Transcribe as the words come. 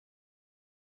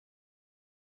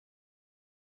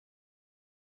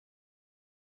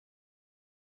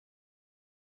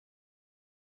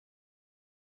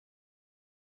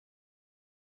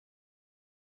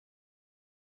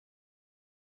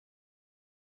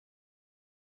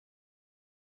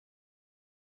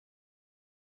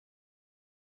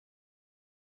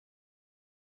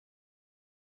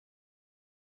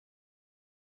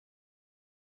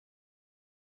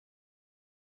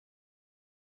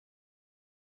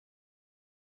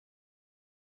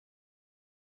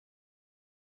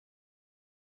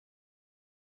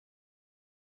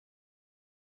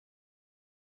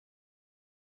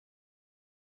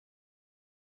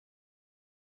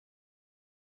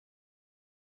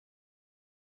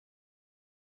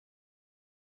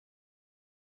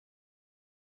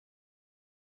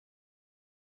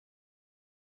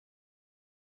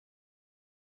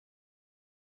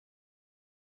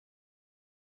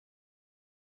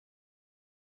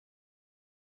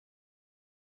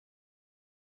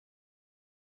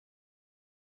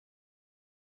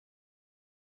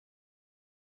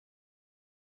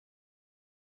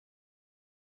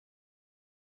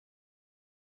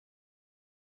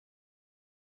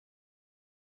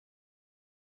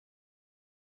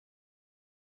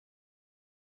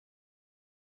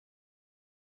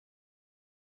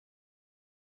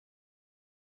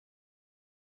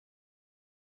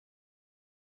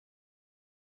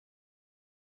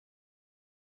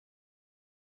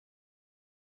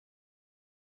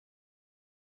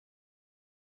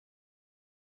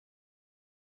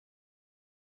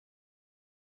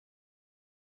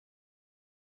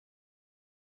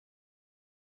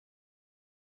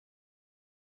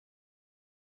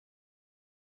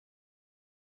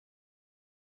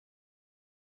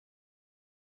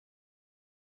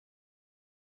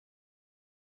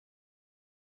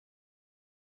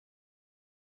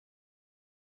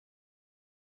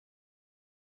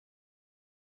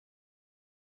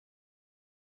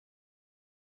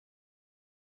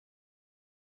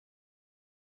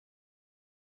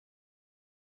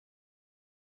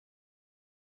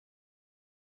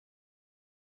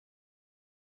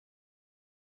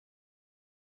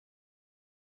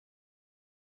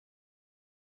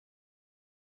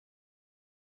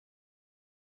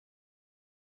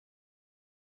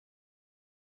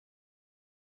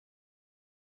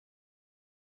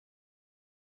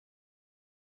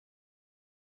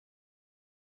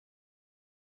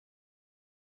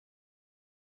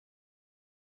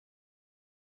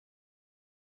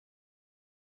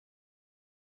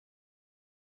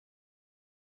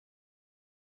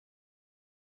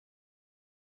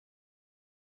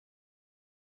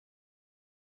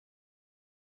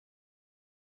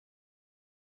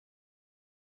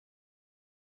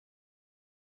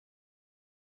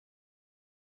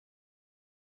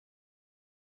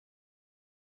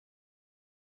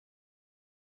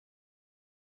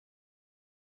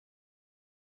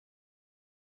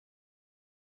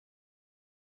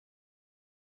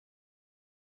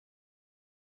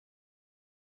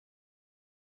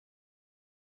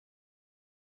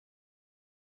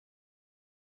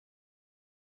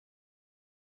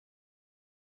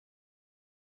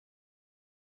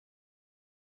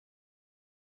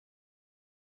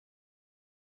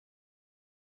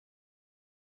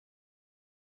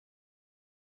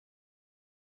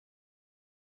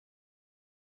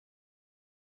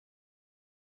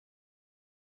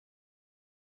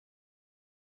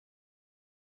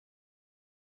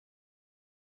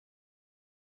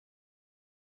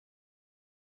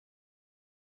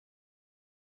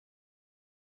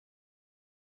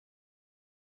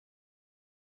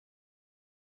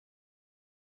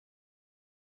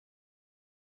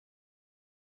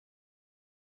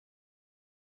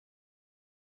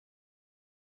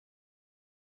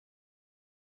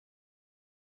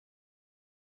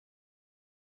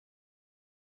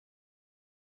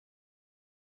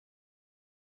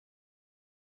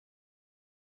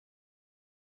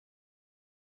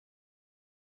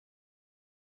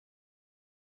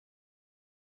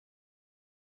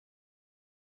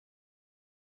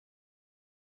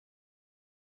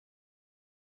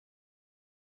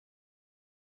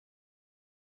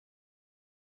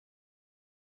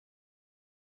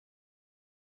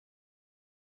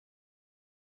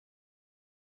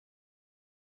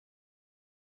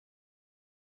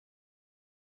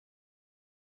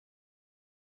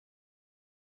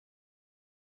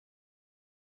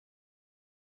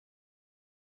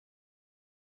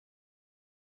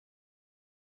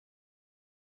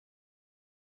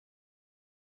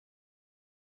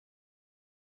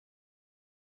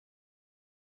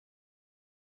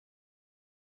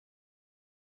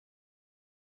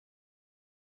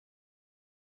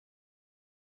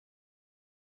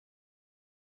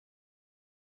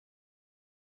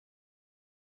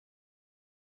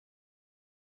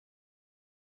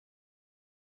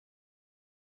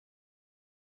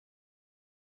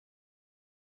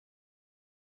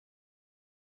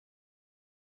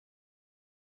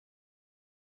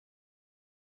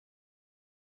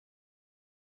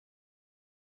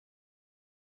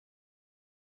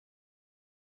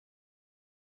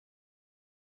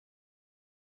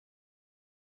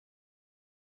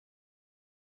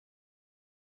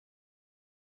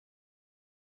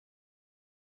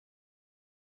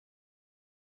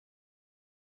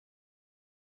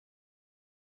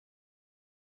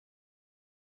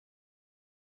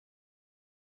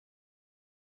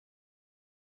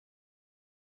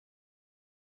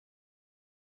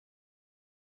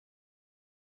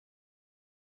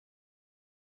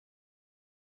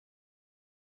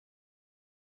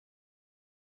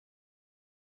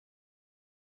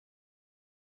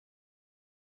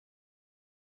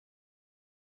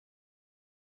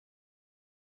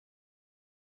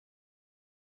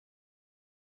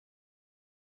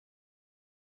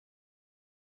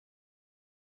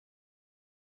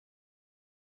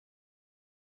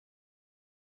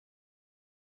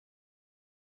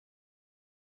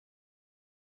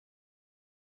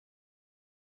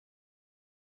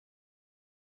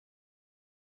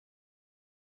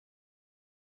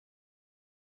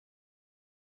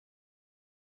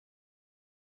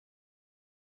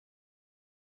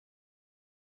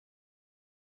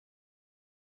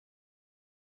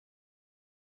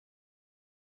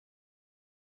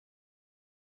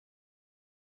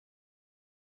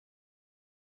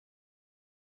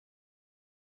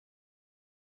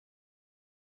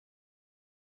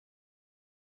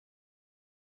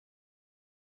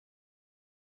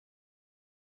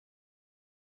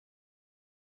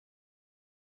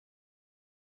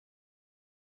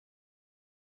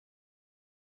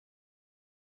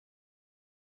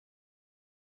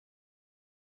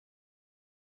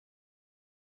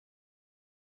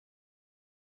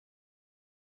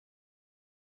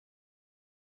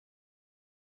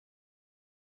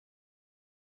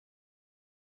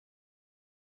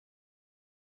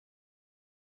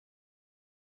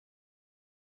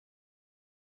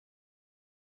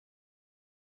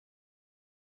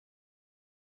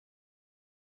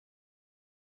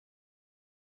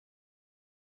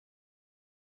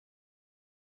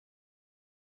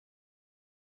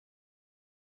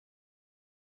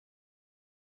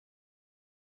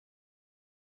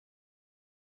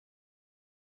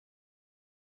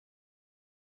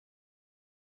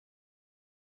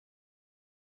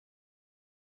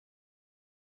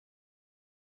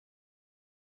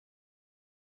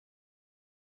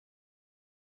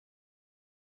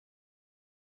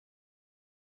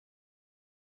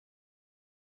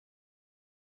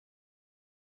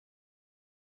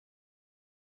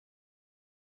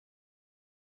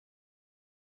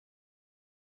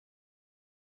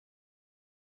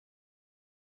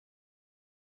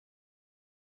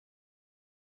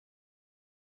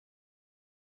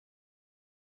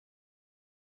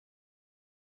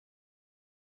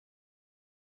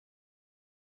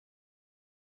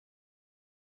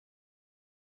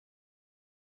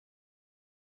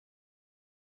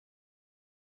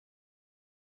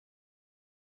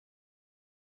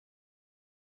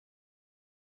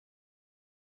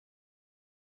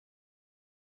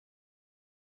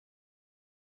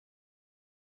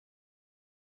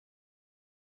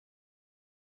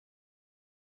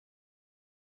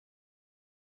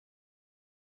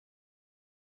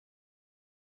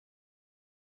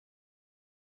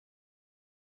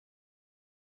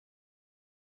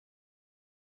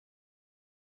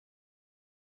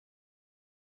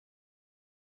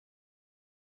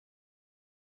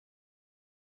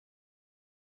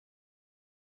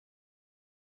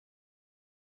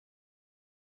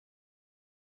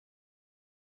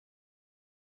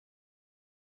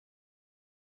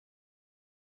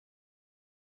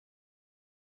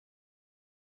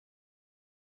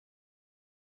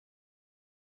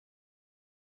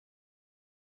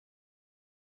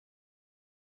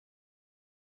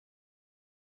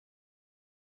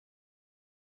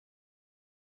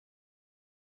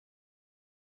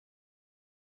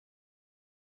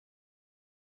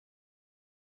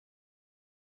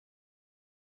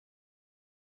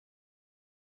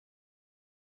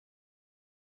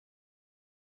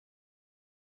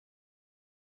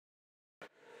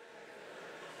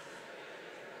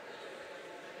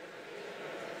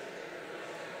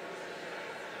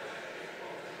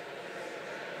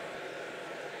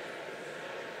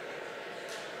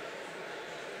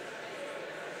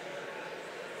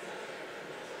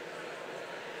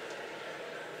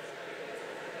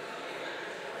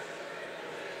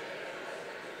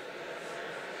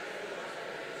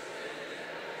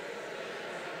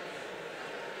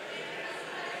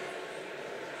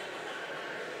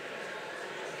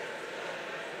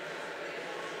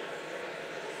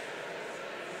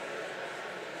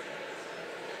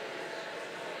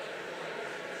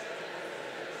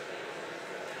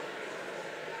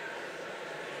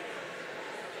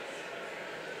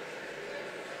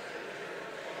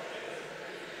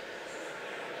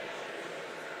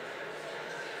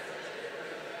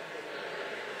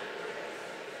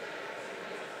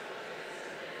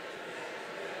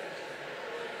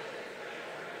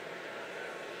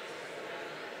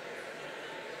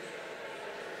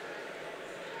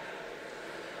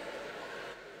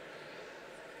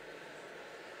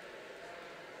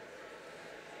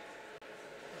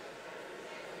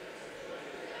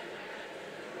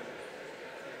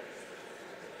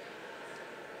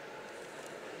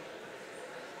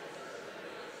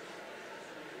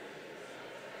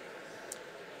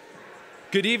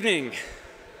Good evening.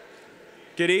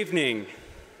 Good evening.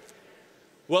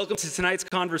 Welcome to tonight's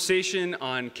conversation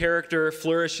on character,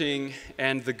 flourishing,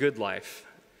 and the good life.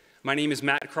 My name is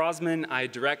Matt Crosman. I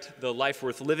direct the Life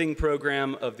Worth Living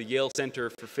program of the Yale Center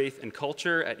for Faith and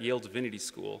Culture at Yale Divinity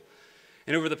School.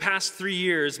 And over the past 3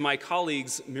 years, my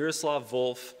colleagues Miroslav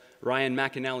Volf, Ryan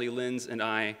McAnally-Linz, and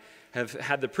I have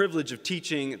had the privilege of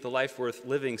teaching the Life Worth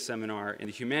Living seminar in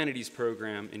the humanities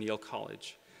program in Yale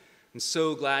College. I'm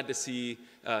so glad to see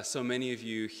so many of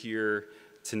you here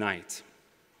tonight.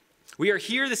 We are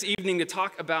here this evening to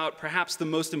talk about perhaps the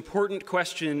most important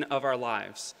question of our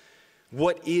lives.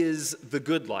 What is the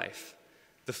good life,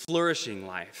 the flourishing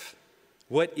life?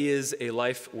 What is a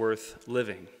life worth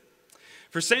living?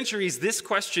 For centuries, this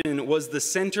question was the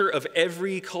center of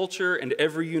every culture and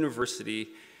every university.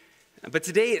 But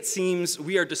today it seems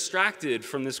we are distracted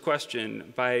from this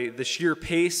question by the sheer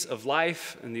pace of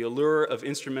life and the allure of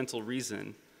instrumental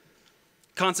reason.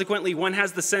 Consequently, one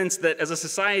has the sense that as a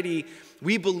society,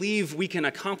 we believe we can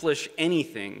accomplish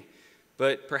anything,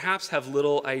 but perhaps have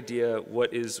little idea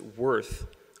what is worth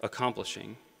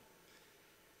accomplishing.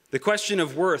 The question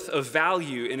of worth, of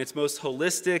value in its most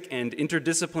holistic and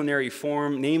interdisciplinary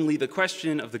form, namely the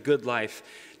question of the good life,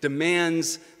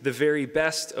 demands the very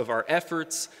best of our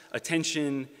efforts,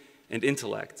 attention, and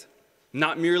intellect,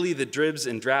 not merely the dribs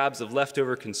and drabs of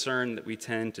leftover concern that we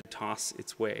tend to toss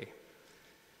its way.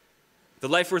 The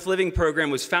Life Worth Living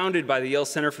program was founded by the Yale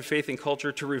Center for Faith and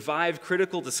Culture to revive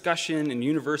critical discussion in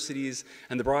universities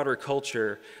and the broader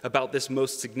culture about this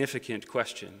most significant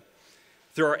question.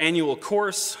 Through our annual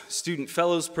course, student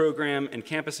fellows program, and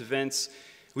campus events,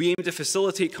 we aim to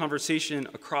facilitate conversation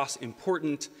across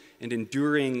important and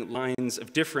enduring lines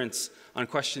of difference on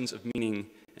questions of meaning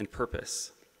and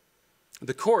purpose.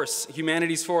 The course,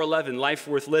 Humanities 411, Life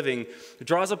Worth Living,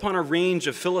 draws upon a range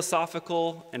of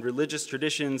philosophical and religious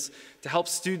traditions to help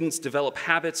students develop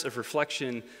habits of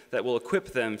reflection that will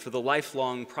equip them for the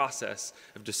lifelong process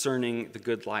of discerning the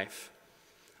good life.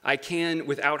 I can,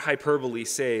 without hyperbole,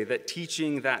 say that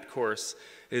teaching that course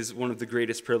is one of the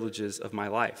greatest privileges of my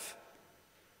life.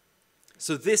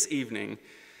 So this evening,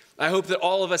 I hope that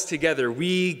all of us together,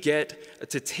 we get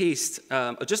to taste,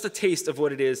 just a taste of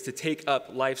what it is to take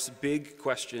up life's big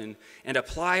question and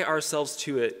apply ourselves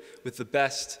to it with the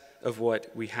best of what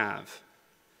we have.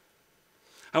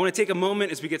 I want to take a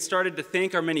moment as we get started to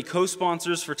thank our many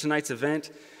co-sponsors for tonight's event: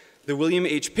 the William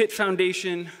H. Pitt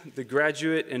Foundation, the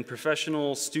Graduate and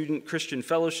Professional Student Christian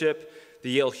Fellowship, the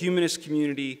Yale Humanist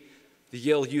Community, the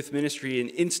Yale Youth Ministry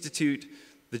and Institute,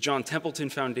 the John Templeton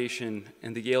Foundation,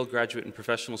 and the Yale Graduate and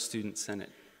Professional Student Senate.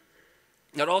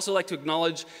 I'd also like to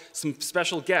acknowledge some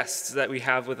special guests that we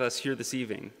have with us here this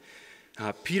evening.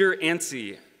 Peter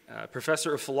Ansey,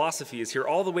 professor of philosophy, is here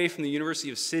all the way from the University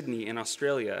of Sydney in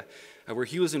Australia, where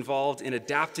he was involved in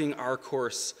adapting our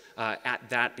course at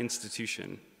that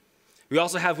institution. We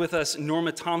also have with us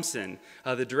Norma Thompson,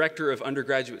 the Director of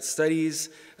Undergraduate Studies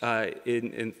for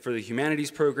the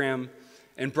Humanities Program,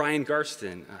 and Brian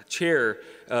Garston, Chair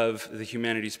of the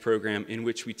Humanities Program, in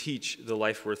which we teach the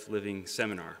Life Worth Living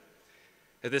seminar.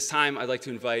 At this time, I'd like to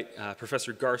invite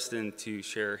Professor Garston to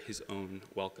share his own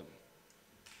welcome.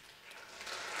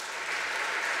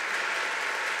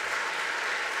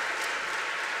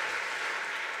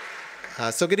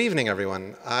 So good evening,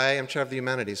 everyone. I am Chair of the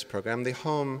Humanities Program, the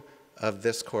home of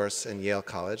this course in Yale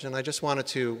College, and I just wanted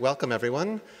to welcome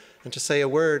everyone and to say a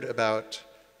word about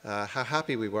how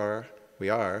happy we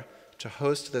are to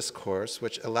host this course,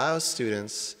 which allows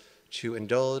students to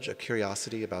indulge a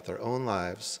curiosity about their own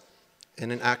lives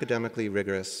in an academically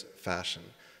rigorous fashion.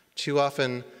 Too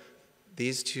often,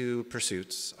 these two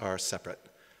pursuits are separate.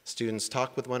 Students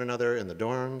talk with one another in the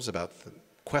dorms about the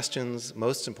questions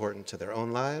most important to their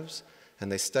own lives,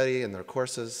 and they study in their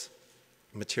courses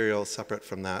material separate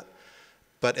from that.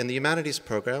 But in the Humanities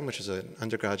program, which is an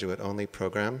undergraduate-only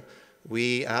program,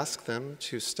 we ask them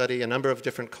to study a number of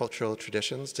different cultural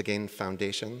traditions to gain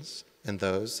foundations in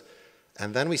those,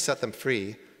 and then we set them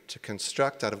free to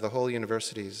construct out of the whole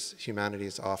university's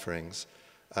humanities offerings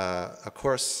a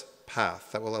course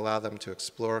path that will allow them to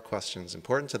explore questions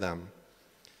important to them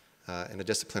in a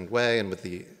disciplined way, and with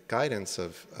the guidance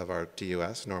of our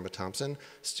DUS, Norma Thompson,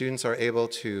 students are able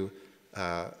to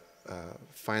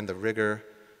find the rigor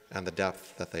and the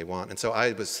depth that they want. And so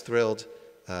I was thrilled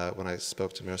when I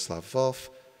spoke to Miroslav Volf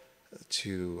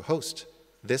to host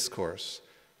this course.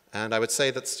 And I would say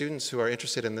that students who are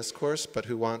interested in this course but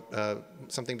who want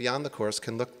something beyond the course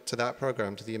can look to that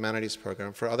program, to the Humanities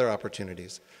program, for other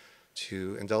opportunities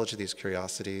to indulge these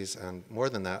curiosities and, more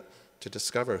than that, to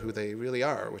discover who they really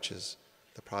are, which is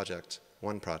the project,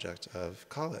 one project of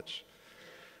college.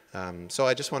 So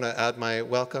I just want to add my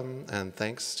welcome and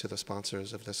thanks to the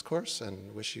sponsors of this course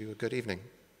and wish you a good evening.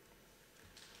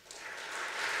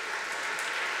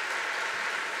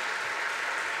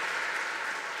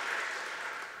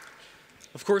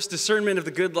 Of course, discernment of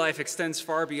the good life extends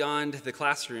far beyond the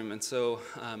classroom, and so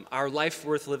our Life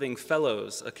Worth Living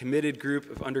Fellows, a committed group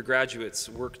of undergraduates,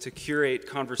 work to curate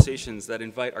conversations that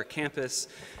invite our campus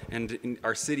and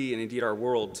our city and indeed our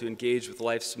world to engage with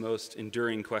life's most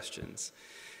enduring questions.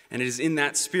 And it is in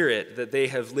that spirit that they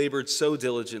have labored so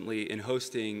diligently in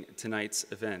hosting tonight's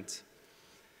event.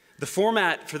 The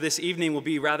format for this evening will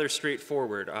be rather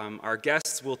straightforward. Our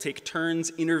guests will take turns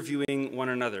interviewing one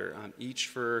another, each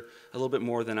for a little bit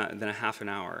more than a half an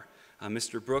hour.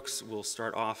 Mr. Brooks will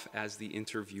start off as the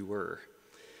interviewer.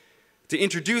 To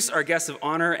introduce our guests of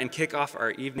honor and kick off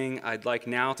our evening, I'd like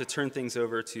now to turn things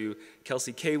over to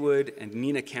Kelsey Kaywood and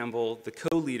Nina Campbell, the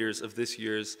co-leaders of this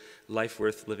year's Life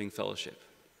Worth Living Fellowship.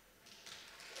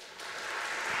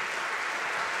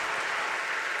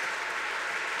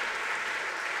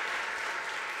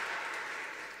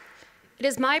 It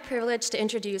is my privilege to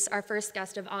introduce our first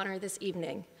guest of honor this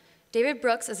evening. David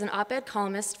Brooks is an op-ed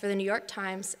columnist for the New York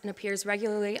Times and appears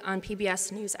regularly on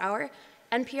PBS NewsHour,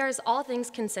 NPR's All Things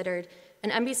Considered,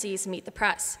 and NBC's Meet the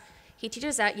Press. He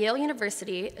teaches at Yale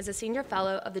University, is a senior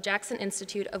fellow of the Jackson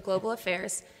Institute of Global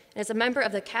Affairs, and is a member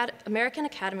of the American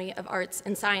Academy of Arts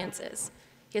and Sciences.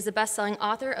 He is a best-selling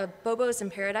author of Bobos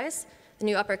in Paradise, The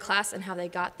New Upper Class and How They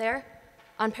Got There,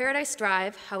 On Paradise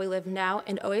Drive, How We Live Now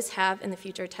and Always Have in the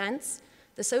Future Tense,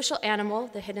 The Social Animal,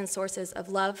 The Hidden Sources of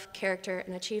Love, Character,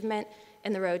 and Achievement,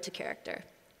 and The Road to Character.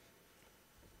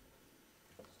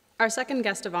 Our second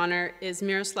guest of honor is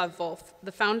Miroslav Volf,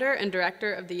 the founder and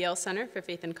director of the Yale Center for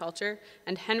Faith and Culture,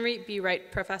 and Henry B.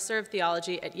 Wright Professor of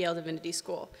Theology at Yale Divinity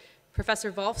School.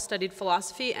 Professor Volf studied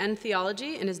philosophy and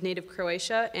theology in his native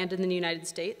Croatia and in the United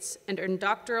States, and earned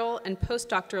doctoral and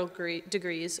postdoctoral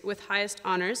degrees with highest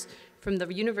honors from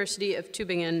the University of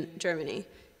Tübingen, Germany.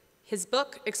 His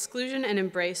book, Exclusion and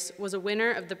Embrace, was a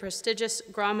winner of the prestigious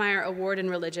Grawemeyer Award in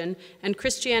Religion, and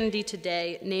Christianity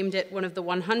Today named it one of the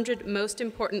 100 most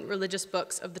important religious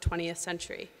books of the 20th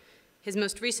century. His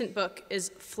most recent book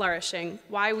is Flourishing: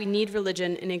 Why We Need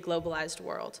Religion in a Globalized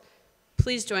World.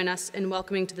 Please join us in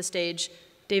welcoming to the stage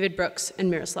David Brooks and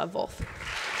Miroslav Volf.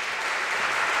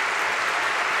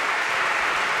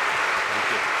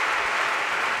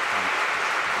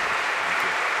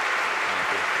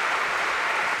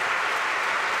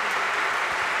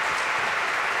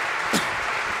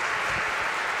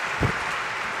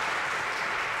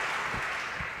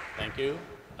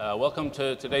 Welcome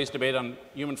to today's debate on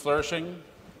human flourishing.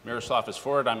 Miroslav is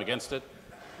for it, I'm against it.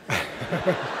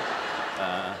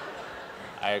 I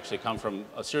actually come from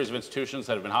a series of institutions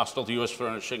that have been hostile to U.S.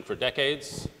 flourishing for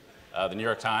decades. The New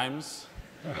York Times,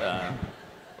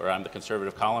 where I'm the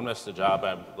conservative columnist, a job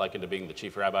I'm likened to being the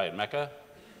chief rabbi at Mecca,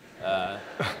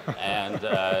 and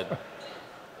the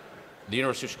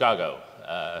University of Chicago,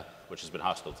 which has been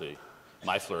hostile to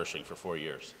my flourishing for 4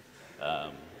 years.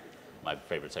 My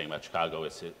favorite saying about Chicago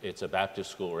is it's a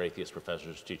Baptist school where atheist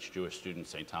professors teach Jewish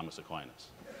students St. Thomas Aquinas.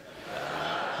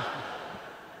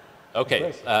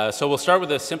 Okay, so we'll start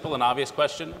with a simple and obvious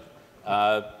question.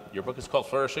 Your book is called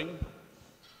Flourishing.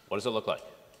 What does it look like?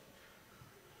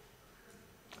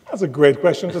 That's a great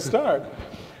question to start.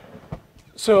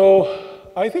 So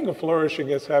I think of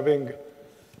flourishing as having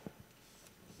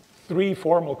three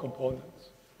formal components.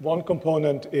 One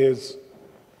component is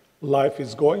life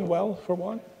is going well, for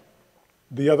one.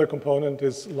 The other component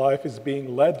is life is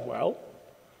being led well.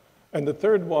 And the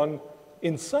third one,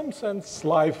 in some sense,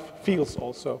 life feels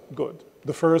also good.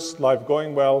 The first, life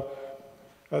going well,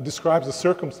 describes the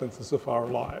circumstances of our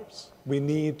lives. We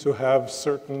need to have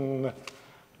certain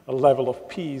level of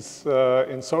peace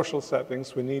in social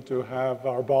settings. We need to have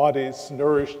our bodies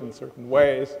nourished in certain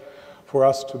ways for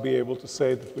us to be able to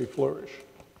say that we flourish.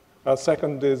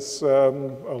 Second is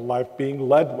life being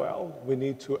led well. We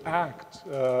need to act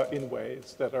in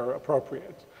ways that are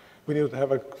appropriate. We need to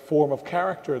have a form of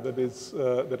character that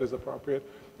is appropriate.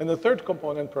 And the third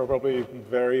component, probably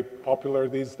very popular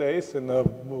these days in the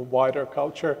wider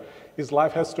culture, is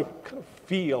life has to kind of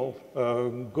feel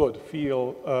good,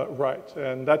 feel right.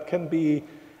 And that can be,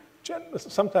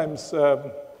 sometimes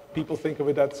people think of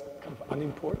it as kind of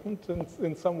unimportant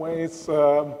in some ways,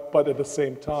 but at the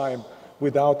same time,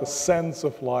 without a sense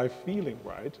of life feeling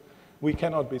right, we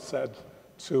cannot be said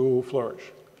to flourish.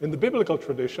 In the biblical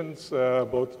traditions,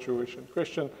 both Jewish and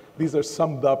Christian, these are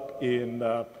summed up in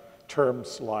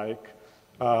terms like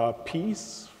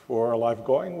peace for life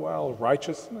going well,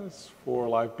 righteousness for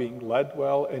life being led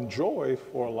well, and joy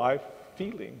for life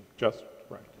feeling just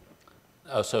right.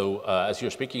 As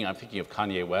you're speaking, I'm thinking of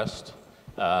Kanye West.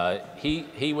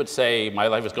 He would say, my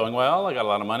life is going well, I got a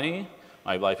lot of money,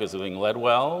 my life is being led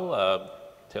well,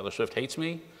 Taylor Swift hates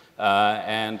me,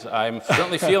 and I'm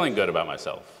certainly feeling good about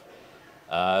myself.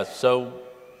 So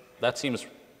that seems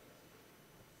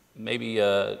maybe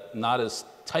not as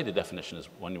tight a definition as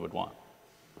one you would want.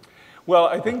 Well,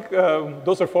 I think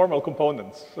those are formal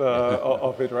components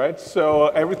of it, right? So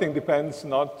everything depends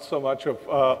not so much of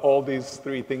all these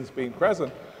three things being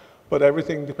present, but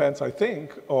everything depends, I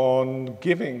think, on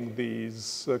giving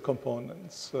these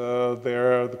components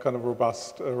their the kind of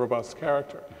robust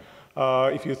character.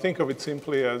 If you think of it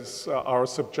simply as our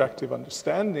subjective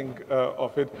understanding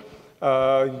of it,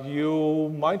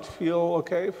 you might feel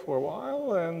okay for a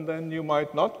while, and then you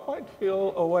might not quite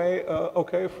feel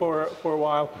okay for a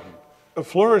while.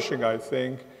 Flourishing, I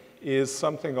think, is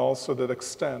something also that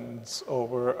extends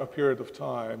over a period of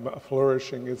time.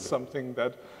 Flourishing is something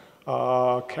that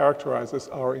characterizes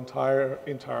our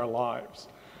entire lives.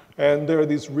 And there are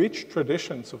these rich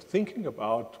traditions of thinking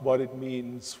about what it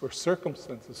means for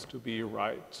circumstances to be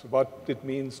right, what it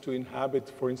means to inhabit,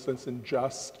 for instance, in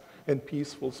just and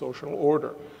peaceful social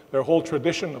order. There are a whole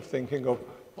tradition of thinking of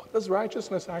what does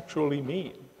righteousness actually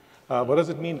mean? What does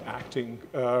it mean acting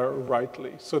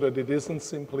rightly, so that it isn't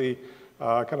simply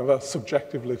kind of a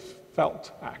subjectively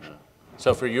felt action?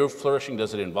 So for you, flourishing,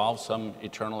 does it involve some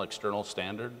eternal external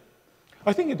standard?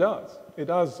 I think it does. It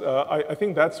does. I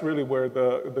think that's really where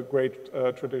the great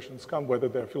traditions come, whether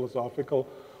they're philosophical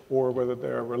or whether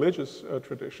they're religious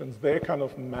traditions. They kind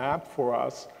of map for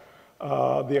us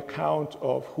the account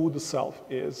of who the self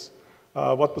is,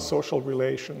 what the social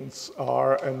relations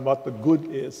are, and what the good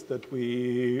is that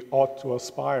we ought to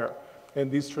aspire. And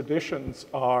these traditions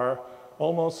are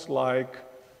almost like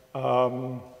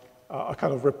a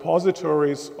kind of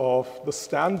repositories of the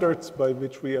standards by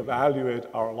which we evaluate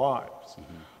our lives.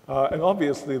 And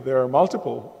obviously there are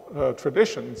multiple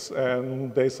traditions,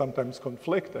 and they sometimes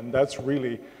conflict, and that's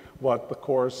really what the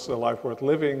course A Life Worth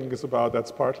Living is about.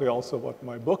 That's partly also what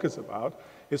my book is about,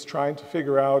 is trying to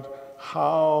figure out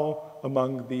how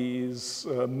among these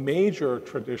major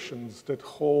traditions that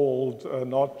hold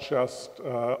not just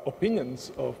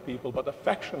opinions of people, but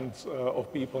affections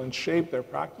of people and shape their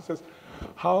practices,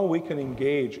 how we can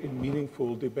engage in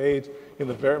meaningful debate in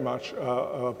the very much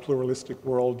pluralistic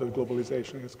world that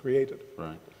globalization has created.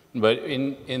 Right. But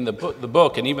in the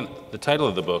book, and even the title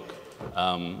of the book,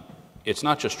 it's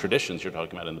not just traditions you're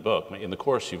talking about in the book. In the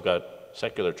course, you've got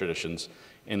secular traditions.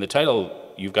 In the title,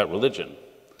 you've got religion.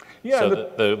 Yeah, so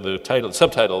the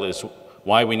subtitle is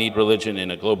Why We Need Religion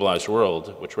in a Globalized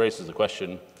World, which raises the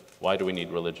question, why do we need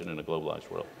religion in a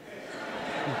globalized world?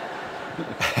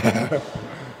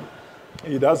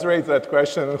 He does raise that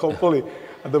question, and hopefully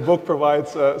the book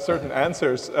provides certain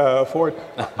answers for it.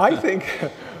 I think,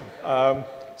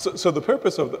 so the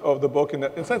purpose of the book, in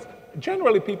a sense,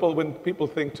 generally when people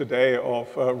think today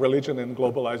of religion in a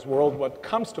globalized world, what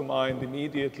comes to mind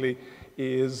immediately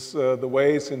is the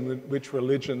ways in which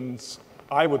religions,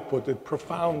 I would put it,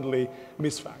 profoundly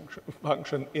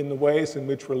misfunction, in the ways in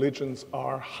which religions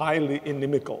are highly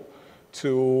inimical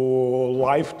to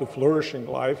life, to flourishing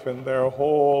life, and their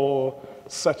whole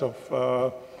set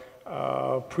of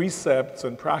precepts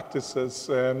and practices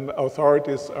and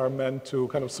authorities are meant to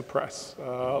kind of suppress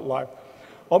life.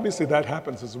 Obviously, that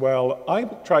happens as well. I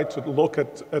try to look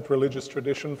at religious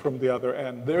tradition from the other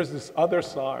end. There's this other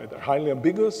side, highly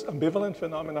ambiguous, ambivalent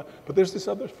phenomena, but there's this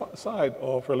other side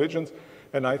of religions,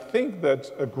 and I think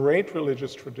that great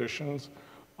religious traditions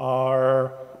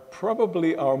are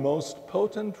probably our most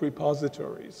potent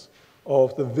repositories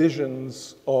of the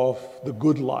visions of the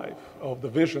good life, of the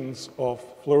visions of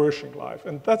flourishing life.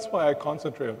 And that's why I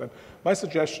concentrate on them. My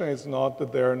suggestion is not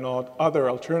that there are not other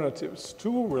alternatives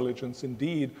to religions.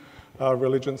 Indeed,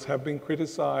 religions have been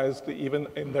criticized even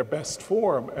in their best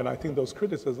form, and I think those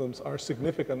criticisms are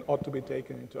significant, ought to be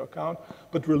taken into account.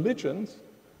 But religions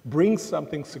bring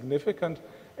something significant,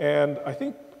 and I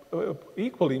think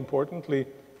equally importantly,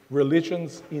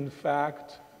 religions in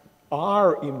fact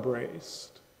are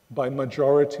embraced by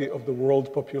majority of the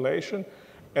world population,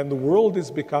 and the world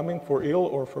is becoming, for ill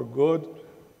or for good,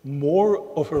 more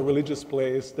of a religious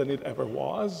place than it ever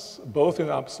was, both in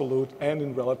absolute and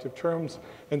in relative terms.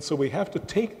 And so we have to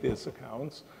take these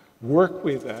accounts, work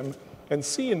with them, and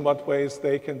see in what ways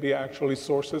they can be actually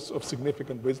sources of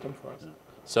significant wisdom for us.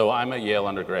 So I'm a Yale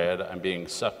undergrad. I'm being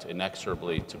sucked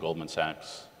inexorably to Goldman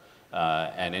Sachs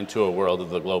and into a world of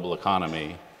the global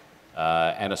economy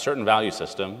and a certain value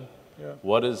system. Yeah.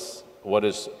 What is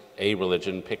a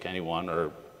religion, pick any one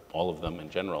or all of them in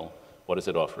general, what is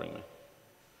it offering me?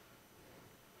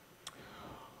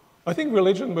 I think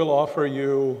religion will offer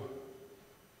you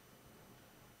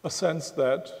a sense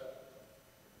that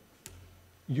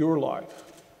your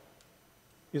life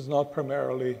is not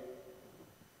primarily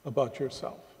about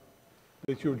yourself.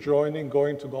 That you're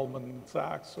going to Goldman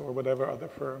Sachs or whatever other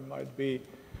firm might be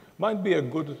a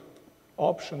good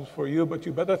option for you, but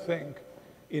you better think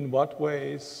in what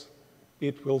ways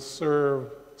it will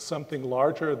serve something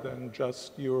larger than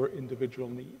just your individual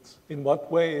needs. In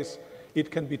what ways it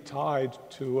can be tied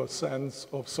to a sense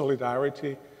of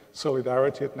solidarity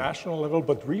at national level,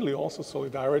 but really also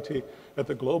solidarity at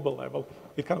the global level.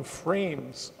 It kind of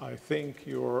frames, I think,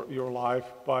 your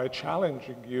life by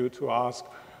challenging you to ask,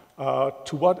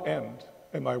 to what end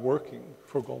am I working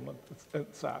for Goldman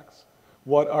Sachs?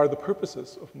 What are the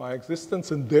purposes of my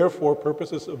existence and therefore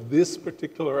purposes of this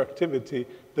particular activity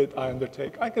that I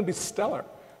undertake? I can be stellar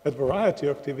at a variety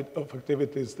of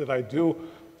activities that I do,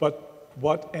 but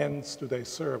what ends do they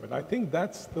serve? And I think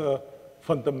that's the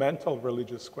fundamental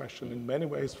religious question, in many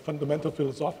ways, fundamental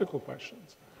philosophical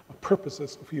questions,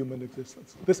 purposes of human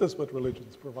existence. This is what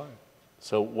religions provide.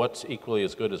 So what's equally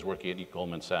as good as working at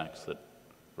Goldman Sachs that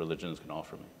religions can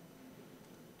offer me?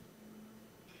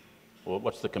 Well,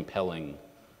 what's the compelling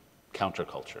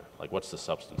counterculture? Like, what's the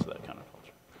substance of that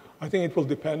counterculture? I think it will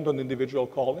depend on individual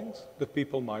callings that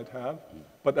people might have,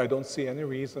 but I don't see any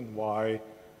reason why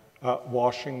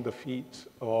washing the feet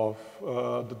of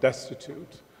the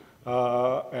destitute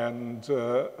and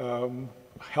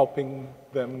helping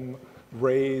them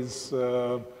raise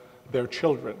their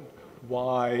children,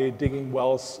 why digging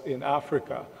wells in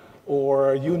Africa,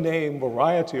 or you name a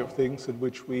variety of things in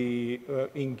which we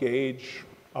engage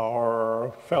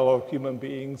our fellow human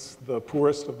beings, the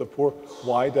poorest of the poor,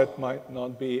 why that might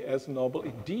not be as noble.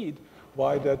 Indeed,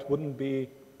 why that wouldn't be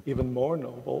even more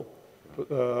noble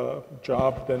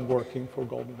job than working for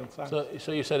Goldman Sachs.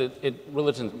 So you said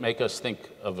religions make us think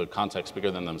of a context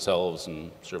bigger than themselves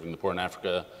and serving the poor in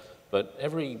Africa, but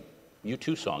every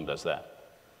U2 song does that.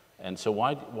 And so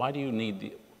why do you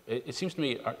need it seems to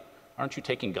me, aren't you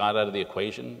taking God out of the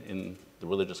equation in the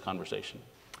religious conversation?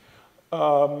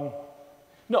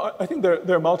 No, I think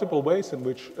there are multiple ways in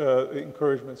which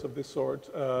encouragements of this sort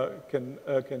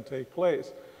can take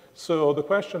place. So the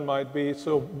question might be,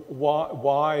 so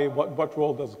what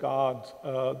role does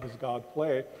God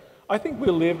play? I think we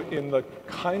live in the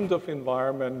kind of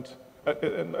environment,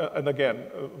 and again,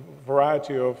 a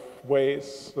variety of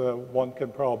ways one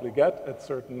can probably get at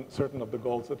certain of the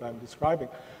goals that I'm describing,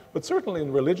 but certainly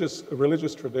in religious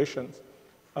traditions,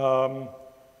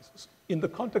 in the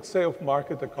context, say, of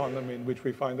market economy in which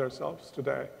we find ourselves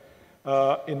today,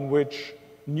 in which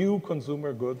new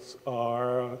consumer goods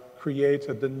are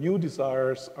created, the new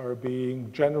desires are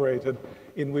being generated,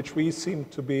 in which we seem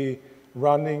to be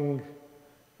running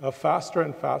faster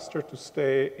and faster to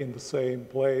stay in the same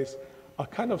place, a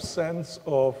kind of sense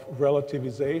of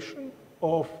relativization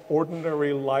of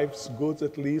ordinary life's goods,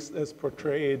 at least as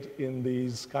portrayed in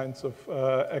these kinds of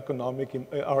our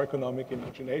economic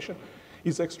imagination,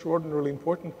 is extraordinarily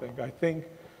important thing. I think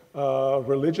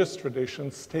religious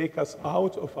traditions take us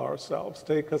out of ourselves,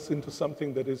 take us into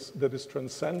something that is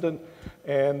transcendent,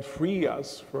 and free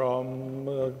us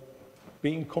from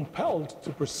being compelled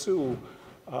to pursue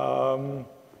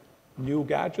new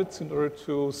gadgets in order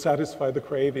to satisfy the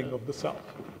craving of the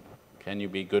self. Can you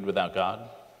be good without God?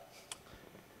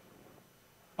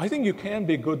 I think you can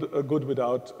be good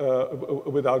without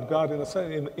God in a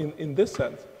sense, in this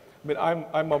sense. I mean,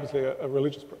 I'm obviously a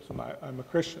religious person. I'm a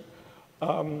Christian.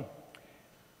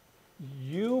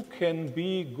 You can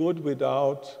be good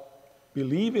without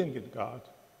believing in God,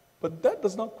 but that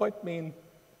does not quite mean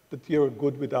that you're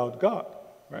good without God,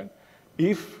 right?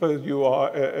 If you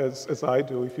are, as I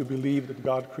do, if you believe that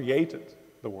God created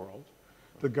the world,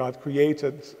 that God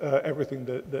created everything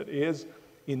that is,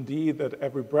 indeed that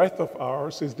every breath of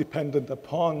ours is dependent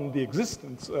upon the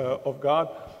existence of God,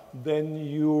 then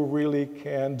you really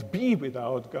can't be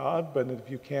without God. But if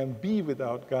you can't be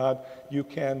without God, you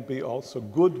can be also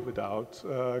good without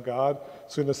God.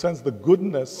 So in a sense, the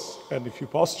goodness, and if you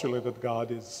postulate that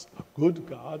God is a good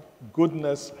God,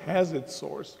 goodness has its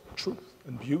source, truth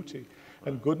and beauty,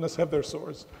 and goodness have their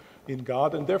source in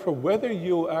God. And therefore, whether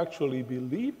you actually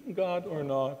believe in God or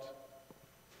not,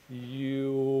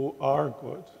 you are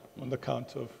good on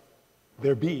account of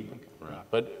their being. Right.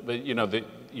 But you know,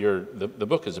 the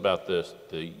book is about the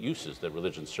uses that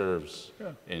religion serves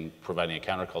in providing a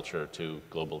counterculture to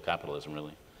global capitalism,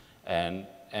 really. And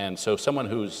so someone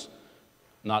who's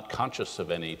not conscious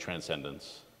of any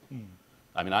transcendence,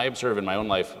 I mean, I observe in my own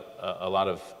life a lot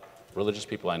of religious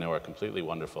people I know are completely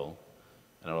wonderful,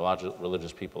 and a lot of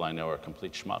religious people I know are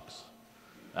complete schmucks.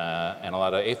 and a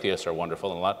lot of atheists are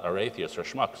wonderful, and a lot of atheists are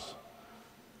schmucks.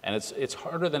 And it's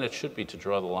harder than it should be to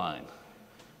draw the line.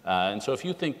 And so if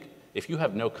you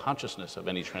have no consciousness of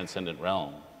any transcendent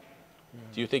realm,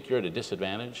 do you think you're at a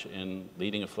disadvantage in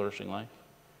leading a flourishing life?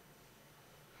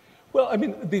 Well, I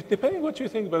mean, depending what you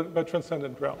think about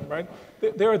transcendent realm, right?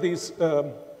 There are these,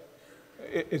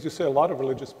 as you say, a lot of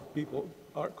religious people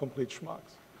are complete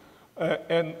schmucks.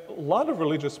 And a lot of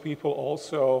religious people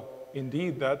also,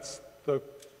 indeed, that's the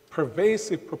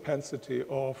pervasive propensity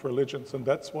of religions, and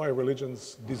that's why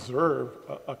religions deserve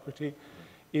a critique,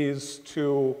 is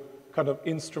to kind of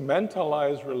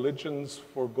instrumentalize religions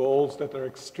for goals that are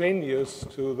extraneous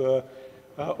to the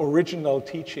original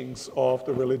teachings of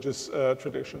the religious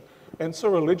tradition. And so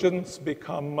religions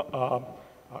become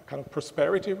kind of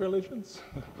prosperity religions.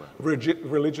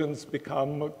 Religions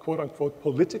become, quote unquote,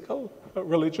 political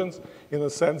religions, in the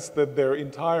sense that their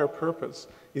entire purpose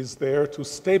is there to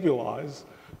stabilize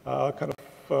kind of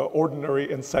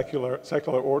ordinary and secular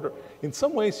order. In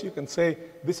some ways, you can say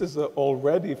this is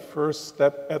already first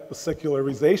step at the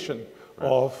secularization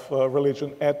of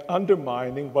religion, at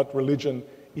undermining what religion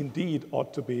indeed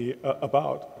ought to be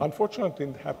about. Unfortunately,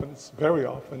 it happens very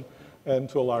often and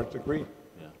to a large degree.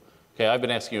 Yeah. Okay, I've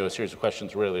been asking you a series of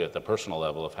questions really at the personal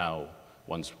level of how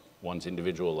one's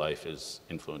individual life is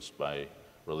influenced by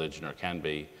religion, or can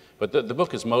be. But the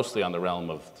book is mostly on the realm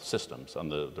of systems, on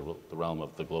the realm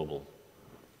of the global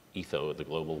etho, the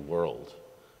global world.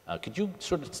 Could you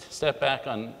sort of step back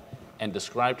and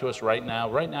describe to us right now?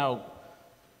 Right now,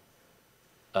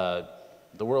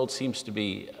 the world seems to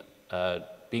be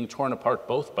being torn apart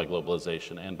both by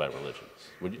globalization and by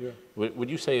religions. Would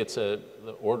you say the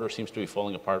order seems to be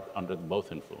falling apart under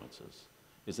both influences?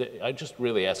 I'm just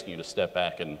really asking you to step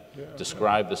back and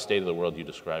describe the state of the world you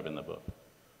describe in the book.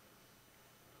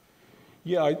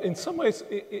 Yeah, in some ways,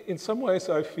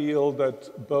 I feel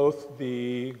that both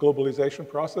the globalization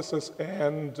processes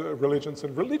and religions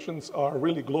are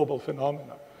really global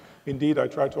phenomena. Indeed, I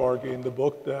try to argue in the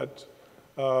book that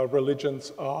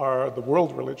the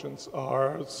world religions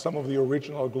are some of the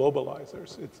original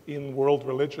globalizers. It's in world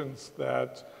religions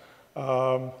that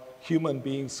human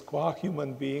beings, qua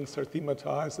human beings, are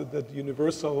thematized, that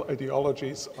universal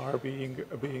ideologies are being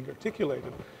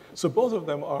articulated. So both of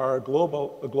them are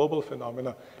global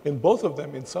phenomena, and both of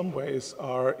them, in some ways,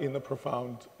 are in a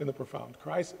profound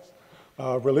crisis.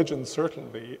 Religion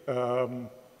certainly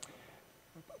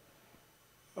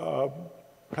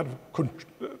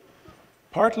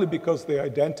partly because they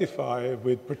identify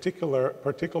with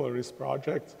particularist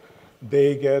projects,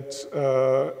 they get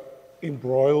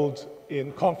embroiled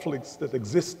in conflicts that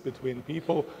exist between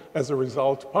people as a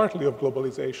result, partly of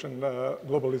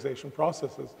globalization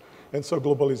processes. And so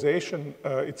globalization,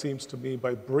 it seems to me,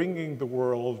 by bringing the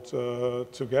world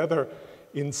together,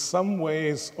 in some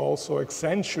ways also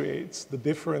accentuates the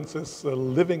differences.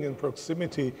 Living in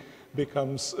proximity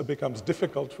becomes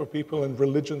difficult for people, and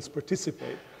religions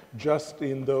participate just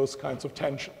in those kinds of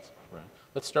tensions. Right.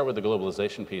 Let's start with the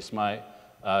globalization piece. I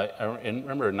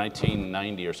remember in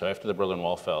 1990 or so, after the Berlin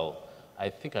Wall fell, I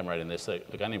think I'm right in this, a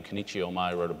guy named Kenichi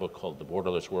Omai wrote a book called The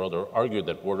Borderless World, or argued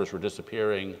that borders were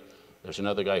disappearing. There's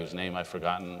another guy whose name I've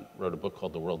forgotten, wrote a book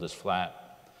called The World is Flat.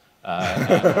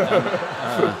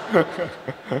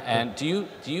 And do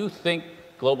you think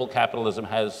global capitalism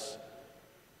has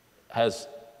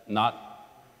not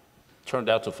turned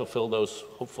out to fulfill those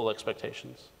hopeful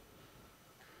expectations?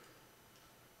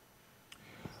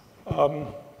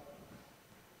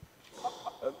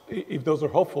 If those are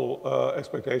hopeful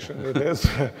expectations,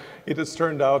 it has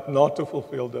turned out not to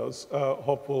fulfill those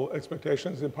hopeful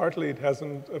expectations. And partly it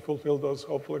hasn't fulfilled those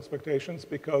hopeful expectations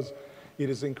because it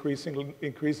is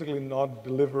increasingly not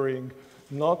delivering,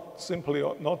 not simply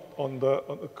not on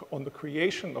the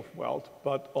creation of wealth,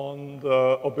 but on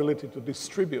the ability to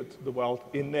distribute the wealth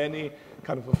in any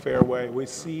kind of a fair way. We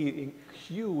see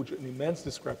huge and immense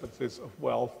discrepancies of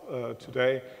wealth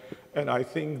today, and I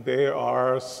think they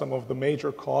are some of the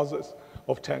major causes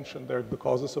of tension. They're the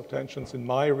causes of tensions in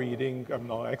my reading. I'm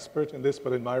not an expert in this,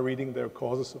 but in my reading, they're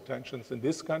causes of tensions in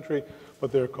this country,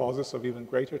 but they're causes of even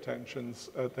greater tensions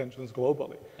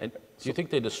globally. And do you think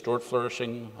they distort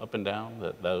flourishing up and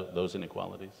down, those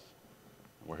inequalities?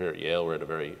 We're here at Yale, we're at a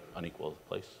very unequal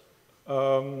place.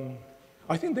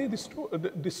 I think they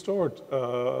distort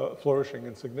flourishing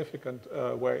in significant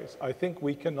ways. I think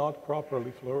we cannot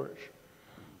properly flourish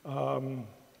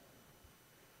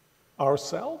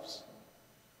ourselves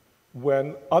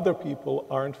when other people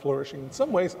aren't flourishing. In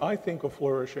some ways, I think of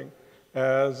flourishing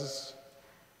as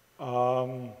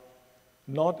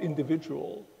not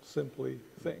individual simply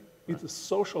thing. It's a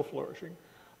social flourishing.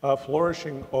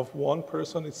 Flourishing of one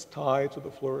person is tied to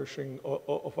the flourishing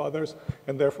of others,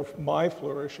 and therefore my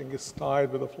flourishing is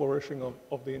tied with the flourishing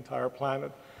of the entire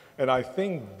planet. And I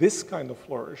think this kind of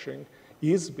flourishing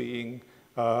is being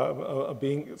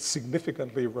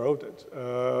significantly eroded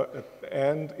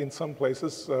and in some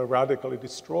places radically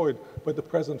destroyed by the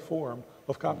present form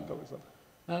of capitalism.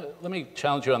 Let me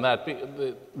challenge you on that.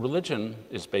 Religion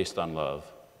is based on love,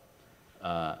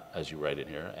 as you write in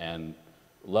here, and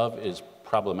love is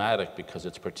problematic because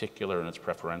it's particular and it's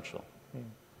preferential.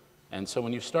 And so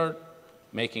when you start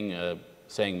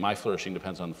saying my flourishing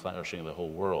depends on the flourishing of the whole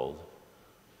world,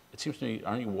 it seems to me,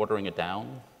 aren't you watering it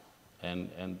down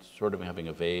and sort of having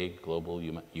a vague global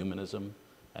humanism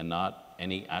and not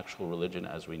any actual religion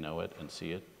as we know it and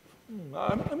see it?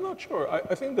 I'm not sure.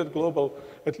 I think that global,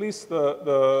 at least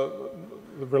the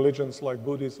religions like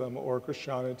Buddhism or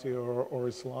Christianity or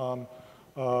Islam,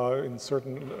 in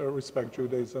certain respect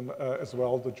Judaism as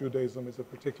well, the Judaism is a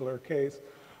particular case,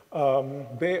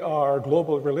 they are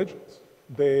global religions.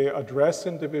 They address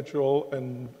individual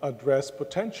and address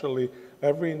potentially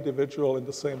every individual in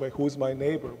the same way. Who's my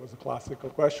neighbor was a classical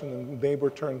question, and neighbor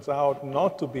turns out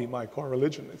not to be my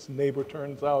co-religionist. Neighbor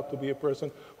turns out to be a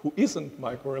person who isn't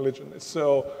my co-religionist.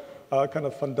 So kind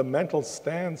of fundamental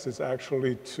stance is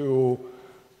actually to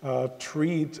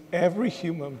treat every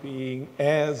human being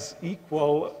as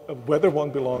equal, whether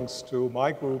one belongs to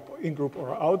my group, in-group,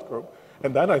 or out-group.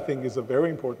 And that, I think, is a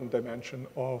very important dimension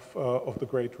of the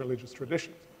great religious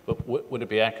traditions. But would it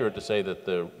be accurate to say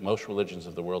that most religions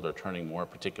of the world are turning more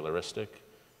particularistic?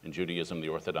 In Judaism, the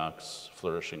Orthodox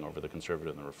flourishing over the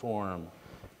conservative and the Reform,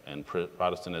 and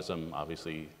Protestantism,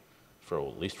 obviously,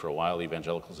 at least for a while,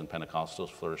 evangelicals and Pentecostals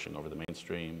flourishing over the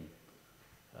mainstream.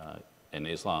 And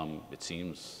Islam, it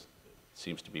seems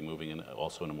to be moving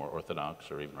also in a more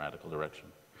orthodox or even radical direction.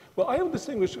 Well, I would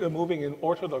distinguish moving in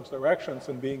orthodox directions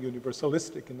and being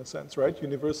universalistic in a sense, right?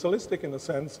 Universalistic in the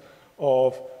sense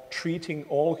of treating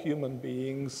all human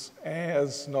beings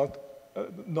as not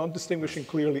distinguishing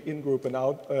clearly in-group and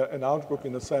out-group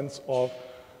in the sense of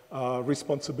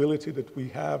responsibility that we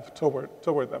have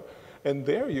toward them. And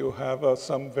there you have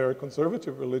some very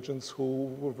conservative religionists who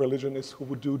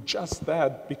would do just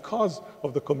that because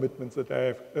of the commitments that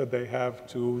they have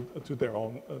to their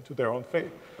own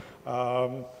faith.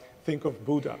 Think of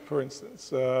Buddha, for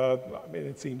instance. I mean,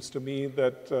 it seems to me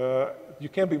that you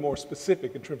can't be more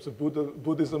specific in terms of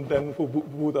Buddhism than who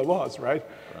Buddha was, right?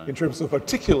 In terms of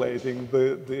articulating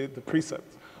the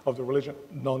precepts of the religion.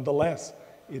 Nonetheless,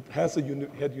 it has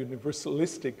had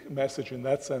universalistic message in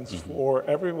that sense for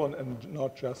everyone and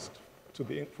not just for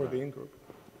the in-group.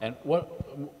 And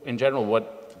in general,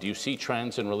 what do you see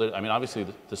trends in religion? I mean, obviously,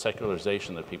 the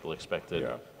secularization that people expected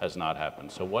has not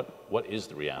happened. So what is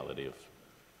the reality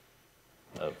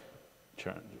of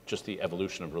just the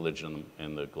evolution of religion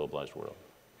in the globalized world?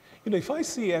 You know, if I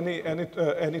see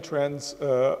any trends,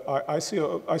 I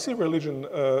see religion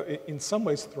in some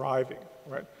ways thriving,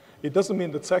 right? It doesn't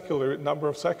mean that number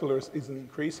of seculars isn't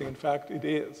increasing. In fact, it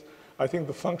is. I think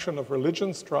the function of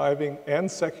religion striving and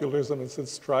secularism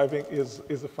since striving is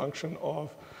a function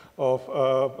of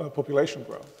population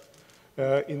growth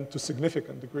to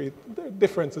significant degree. There are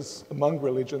differences among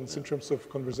religions in terms of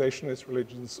conversationalist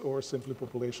religions or simply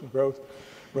population growth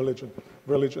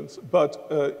religions. But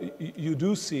you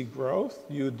do see growth.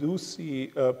 You do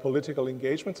see political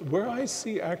engagements. What I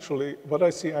see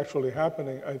actually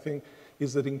happening, I think,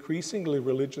 is that increasingly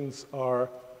religions are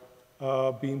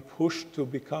being pushed to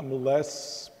become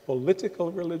less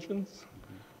political religions,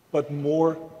 but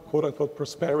more, quote unquote,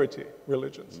 prosperity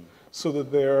religions, so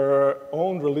that their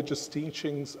own religious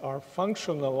teachings are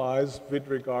functionalized with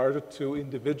regard to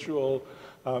individual,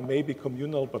 maybe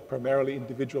communal, but primarily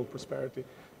individual prosperity.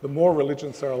 The more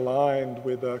religions are aligned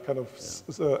with a kind of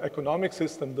economic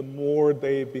system, the more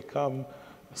they become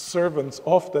servants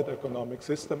of that economic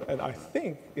system, and I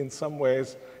think in some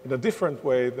ways, in a different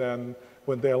way than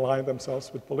when they align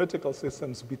themselves with political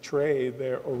systems, betray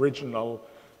their original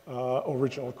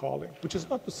calling, which is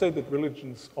not to say that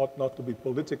religions ought not to be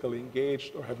politically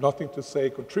engaged or have nothing to say,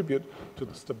 contribute to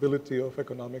the stability of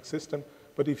economic system,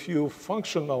 but if you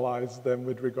functionalize them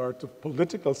with regard to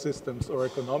political systems or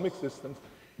economic systems,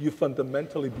 you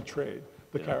fundamentally betrayed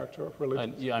the character of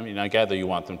religion. I mean, I gather you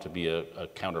want them to be a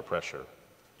counter-pressure.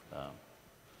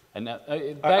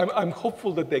 I'm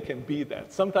hopeful that they can be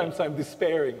that. Sometimes I'm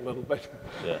despairing a little bit.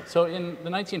 Yeah. So in the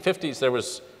 1950s, there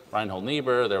was Reinhold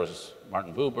Niebuhr, there was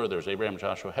Martin Buber, there was Abraham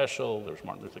Joshua Heschel, there was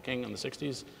Martin Luther King in the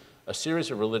 60s, a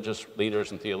series of religious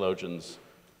leaders and theologians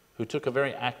who took a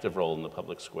very active role in the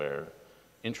public square,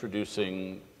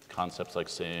 introducing concepts like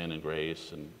sin and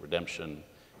grace and redemption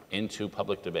into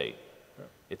public debate.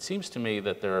 It seems to me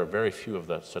that there are very few of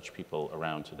such people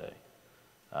around today.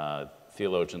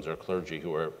 Theologians or clergy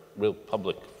who are real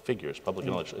public figures, public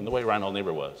intellectuals, in the way Reinhold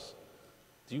Niebuhr was.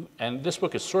 And this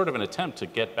book is sort of an attempt to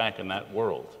get back in that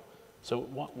world. So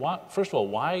first of all,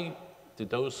 why did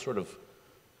those sort of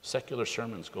secular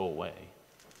sermons go away?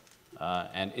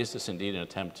 And is this indeed an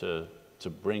attempt to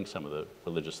bring some of the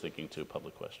religious thinking to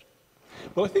public question?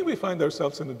 Well, I think we find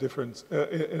ourselves in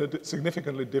a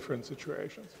significantly different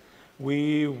situation.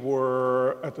 We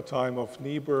were, at the time of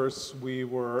Niebuhr's, we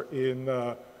were in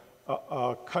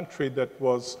a country that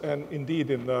was, and indeed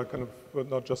in a kind of,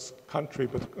 not just country,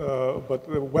 but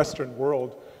the Western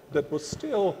world, that was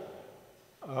still,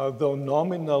 though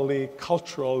nominally,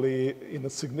 culturally,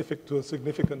 to a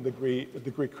significant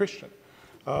degree Christian.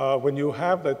 When you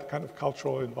have that kind of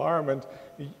cultural environment,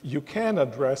 you can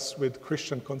address with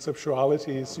Christian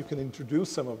conceptualities, you can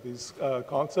introduce some of these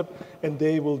concepts, and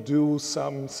they will do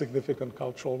some significant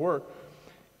cultural work.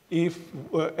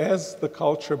 As the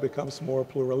culture becomes more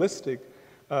pluralistic,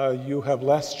 you have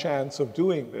less chance of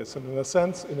doing this. And in a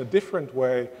sense, in a different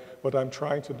way, what I'm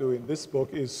trying to do in this book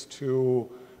is to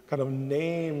kind of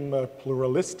name a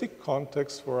pluralistic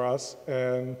context for us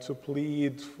and to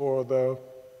plead for the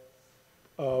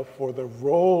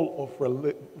role of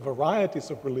varieties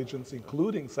of religions,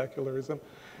 including secularism,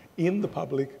 in the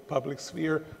public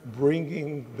sphere,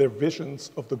 bringing their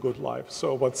visions of the good life.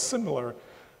 So what's similar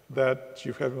that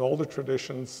you have in all the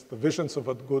traditions, the visions of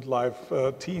a good life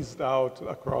teased out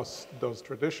across those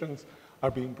traditions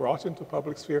are being brought into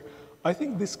public sphere. I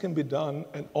think this can be done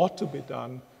and ought to be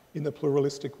done in a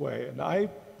pluralistic way. And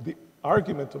the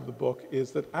argument of the book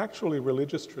is that actually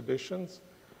religious traditions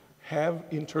have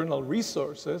internal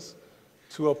resources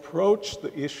to approach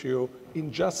the issue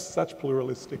in just such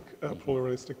pluralistic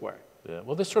way. Yeah.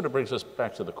 Well, this sort of brings us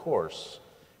back to the course.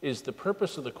 Is the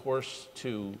purpose of the course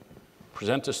to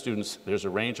present to students, there's a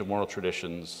range of moral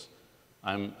traditions.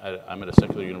 I'm at a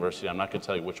secular university. I'm not going to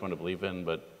tell you which one to believe in,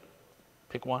 but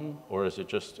pick one? Or is it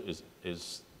just,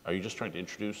 are you just trying to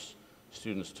introduce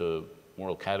students to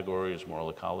moral categories,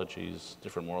 moral ecologies,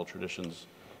 different moral traditions?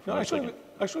 No,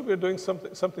 actually, we're doing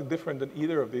something different than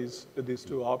either of these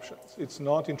two options. It's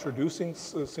not introducing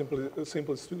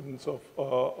simple students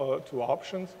to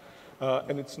options,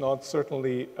 and it's not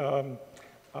certainly kind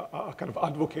of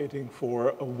advocating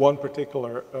for one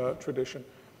particular tradition.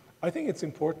 I think it's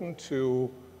important to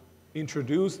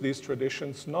introduce these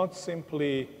traditions not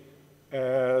simply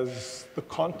as the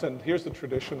content, here's the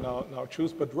tradition, now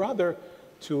choose, but rather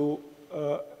to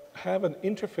have an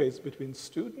interface between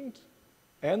student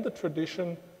and the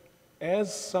tradition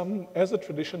as a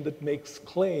tradition that makes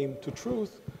claim to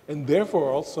truth and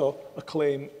therefore also a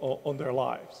claim on their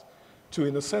lives. To,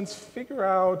 in a sense, figure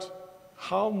out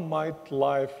how might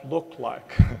life look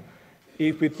like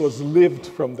if it was lived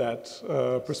from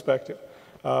that perspective.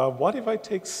 What if I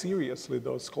take seriously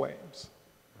those claims?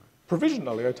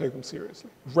 Provisionally, I take them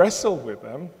seriously, wrestle with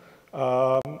them,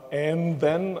 and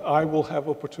then I will have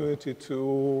opportunity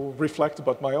to reflect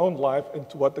about my own life and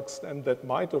to what extent that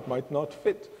might or might not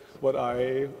fit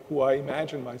who I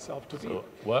imagine myself to be. So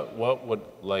what would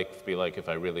life be like if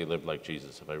I really lived like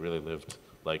Jesus, if I really lived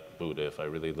like Buddha, if I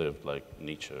really lived like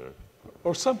Nietzsche?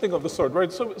 Or something of the sort,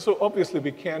 right? So obviously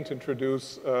we can't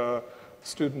introduce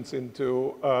students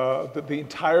into the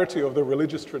entirety of the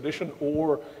religious tradition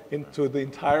or into the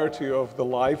entirety of the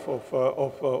life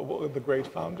of the great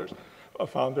founder.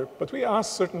 But we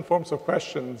ask certain forms of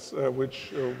questions,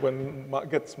 which when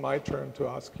gets my turn to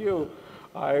ask you,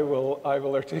 I will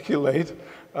articulate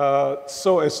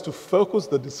so as to focus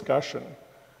the discussion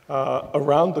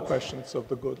around the questions of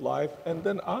the good life, and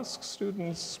then ask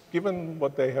students, given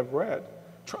what they have read,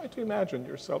 try to imagine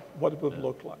yourself what it would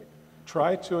look like.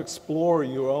 Try to explore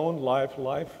your own life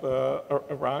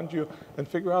around you and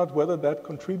figure out whether that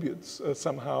contributes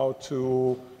somehow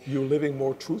to you living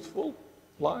more truthful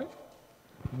life,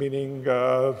 meaning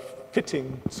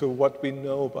fitting to what we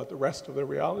know about the rest of the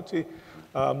reality,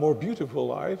 more beautiful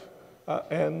life,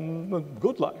 and a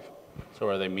good life. So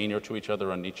are they meaner to each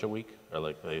other on Nietzsche Week? Or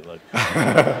like?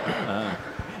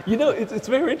 You know, it's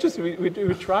very interesting.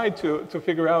 We tried to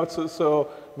figure out, so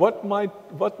what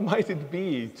might it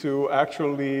be to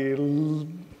actually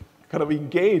kind of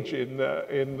engage in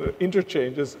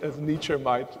interchanges as Nietzsche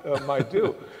might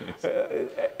do,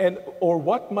 or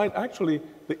what might actually,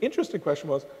 the interesting question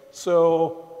was,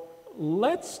 so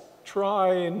let's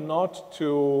try not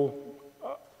to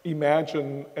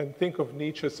imagine and think of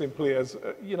Nietzsche simply as,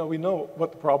 we know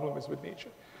what the problem is with Nietzsche,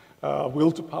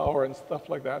 will to power and stuff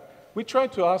like that. We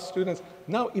tried to ask students,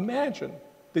 now imagine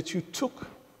that you took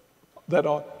that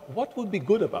on, what would be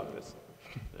good about this?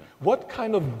 Yeah. What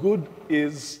kind of good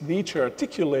is Nietzsche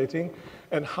articulating,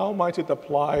 and how might it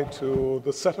apply to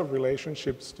the set of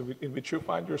relationships in which you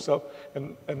find yourself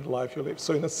and the life you live?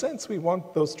 So in a sense, we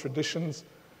want those traditions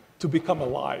to become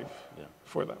alive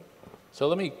for them. So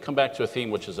let me come back to a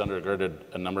theme which has undergirded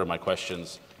a number of my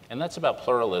questions, and that's about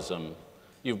pluralism.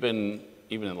 You've been,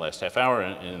 even in the last half hour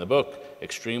and in the book,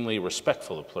 extremely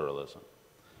respectful of pluralism.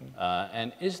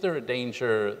 And is there a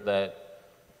danger that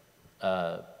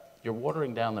you're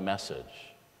watering down the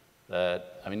message?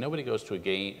 That, I mean, nobody goes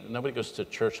to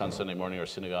church on Sunday morning or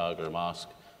synagogue or mosque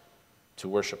to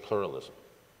worship pluralism.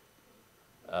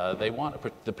 They want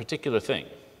the particular thing.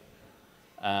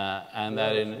 And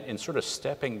that in sort of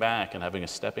stepping back and having a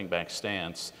stepping back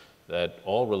stance, that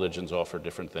all religions offer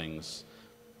different things,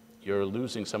 you're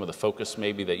losing some of the focus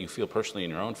maybe that you feel personally in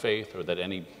your own faith, or that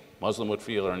any Muslim would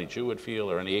feel, or any Jew would feel,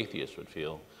 or any atheist would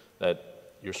feel,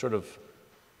 that you're sort of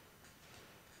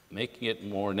making it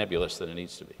more nebulous than it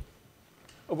needs to be.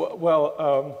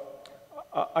 Well,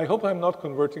 I hope I'm not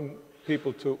converting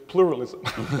people to pluralism,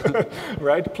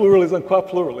 right? Pluralism qua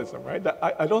pluralism, right?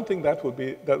 I don't think that would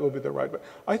be the right way.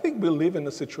 I think we live in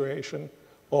a situation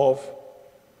of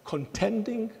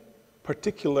contending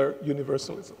particular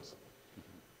universalisms.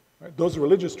 Right? Those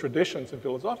religious traditions and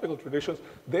philosophical traditions,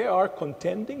 they are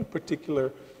contending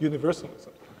particular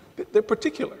universalisms. They're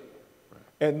particular.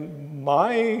 And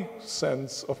my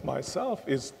sense of myself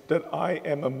is that I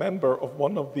am a member of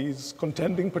one of these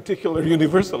contending particular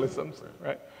universalisms,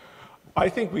 right? I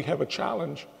think we have a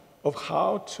challenge of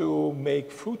how to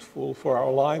make fruitful for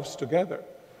our lives together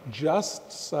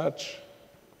just such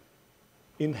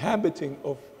inhabiting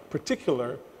of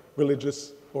particular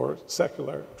religious or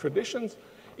secular traditions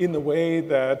in a way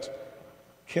that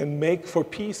can make for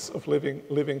peace of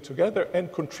living together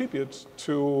and contribute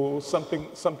to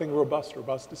something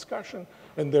robust discussion,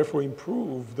 and therefore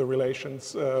improve the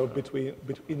relations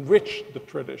enrich the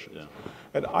traditions. Yeah.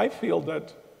 And I feel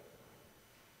that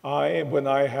when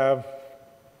I have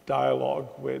dialogue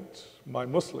with my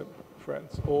Muslim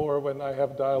friends, or when I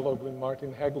have dialogue with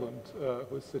Martin Hägglund,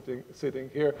 who's sitting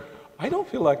here, I don't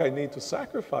feel like I need to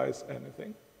sacrifice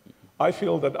anything. I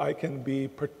feel that I can be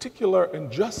particular,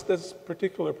 and just as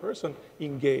particular person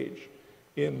engage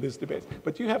in this debate.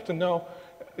 But you have to know,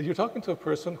 you're talking to a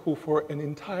person who for an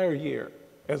entire year,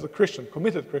 as a Christian,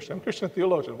 committed Christian, I'm a Christian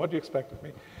theologian, what do you expect of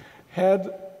me,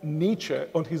 had Nietzsche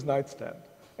on his nightstand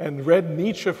and read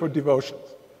Nietzsche for devotions.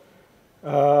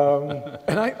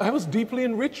 And I was deeply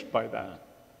enriched by that,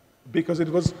 because it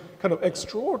was kind of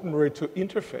extraordinary to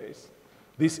interface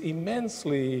this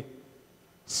immensely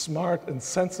smart and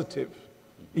sensitive,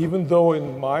 even though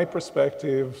in my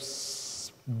perspective,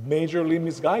 majorly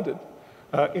misguided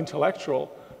intellectual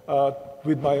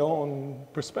with my own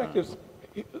perspectives.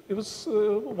 It was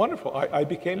wonderful. I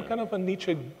became kind of a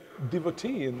Nietzsche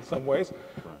devotee in some ways.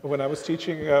 When I was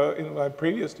teaching in my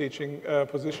previous teaching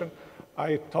position,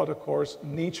 I taught a course,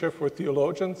 Nietzsche for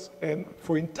theologians, and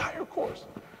for entire course,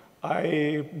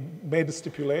 I made a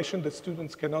stipulation that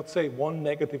students cannot say one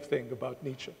negative thing about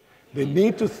Nietzsche. They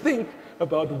need to think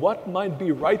about what might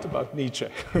be right about Nietzsche,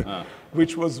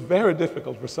 which was very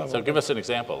difficult for some of them. So give us an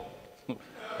example.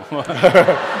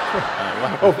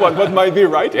 Of what might be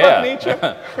right about Nietzsche?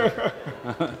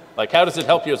 Like, how does it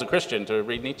help you as a Christian to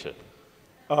read Nietzsche?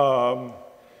 Well,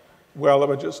 I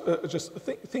would just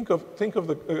think of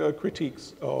the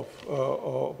critiques of,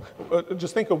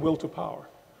 just think of will to power,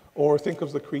 or think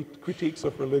of the critiques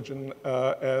of religion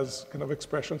as kind of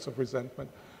expressions of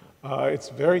resentment. It's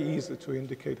very easy to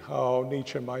indicate how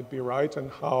Nietzsche might be right,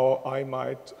 and how I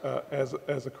might,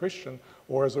 as a Christian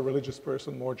or as a religious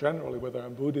person more generally, whether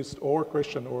I'm Buddhist or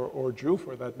Christian or Jew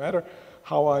for that matter,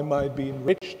 how I might be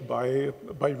enriched by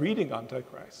reading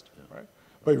Antichrist, right?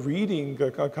 By reading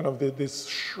kind of this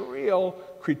shrill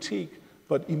critique,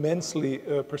 but immensely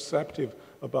perceptive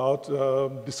about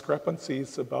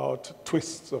discrepancies, about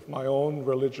twists of my own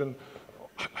religion.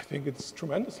 I think it's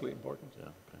tremendously important. Yeah.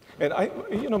 And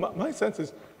my sense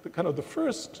is that kind of the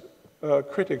first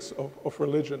critics of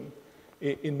religion,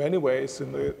 in many ways,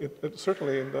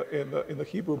 certainly in the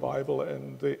Hebrew Bible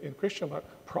and in Christian Bible,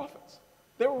 prophets.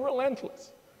 They were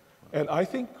relentless. And I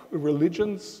think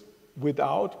religions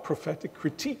without prophetic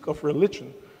critique of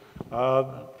religion,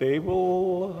 they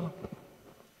will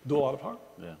do a lot of harm.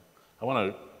 Yeah. I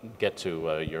want to get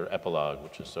to your epilogue,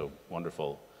 which is so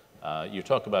wonderful. You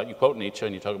quote Nietzsche,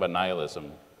 and you talk about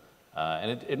nihilism.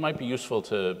 And it might be useful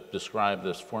to describe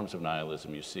the forms of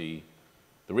nihilism you see.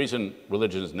 The reason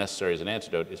religion is necessary as an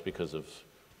antidote is because of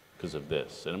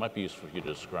this. And it might be useful for you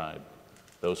to describe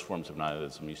those forms of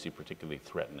nihilism you see particularly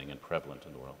threatening and prevalent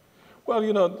in the world.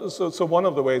 Well, so one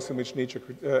of the ways in which Nietzsche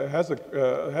has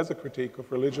a critique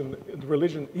of religion,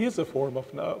 religion is a form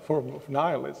of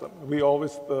nihilism. We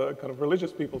always, kind of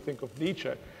religious people, think of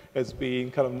Nietzsche as being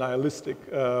kind of nihilistic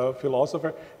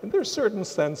philosopher, and there's a certain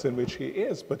sense in which he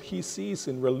is, but he sees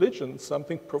in religion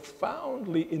something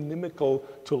profoundly inimical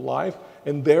to life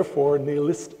and therefore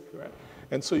nihilistic, right?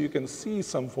 And so you can see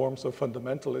some forms of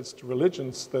fundamentalist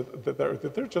religions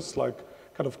that they're just like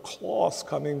kind of claws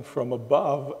coming from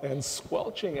above and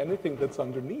squelching anything that's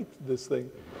underneath this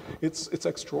thing. It's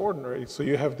extraordinary. So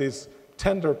you have this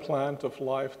tender plant of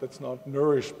life that's not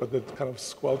nourished, but that kind of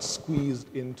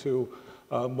squeezed into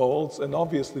molds, and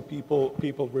obviously people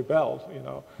rebelled.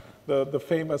 The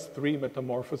famous three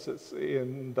metamorphoses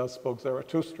in Thus Spoke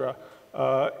Zarathustra.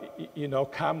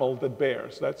 Camel that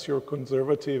bears, that's your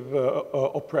conservative,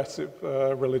 oppressive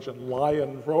religion.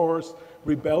 Lion roars,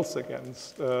 rebels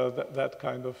against that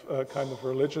kind of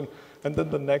religion. And then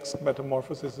the next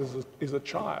metamorphosis is a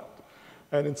child.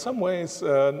 And in some ways,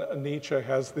 Nietzsche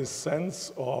has this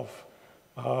sense of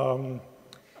kind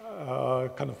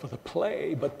of the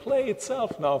play, but play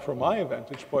itself now, from my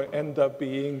vantage point, end up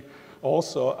being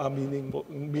also a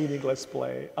meaningless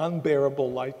play,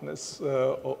 unbearable lightness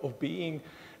of being.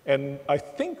 And I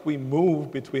think we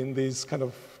move between these kind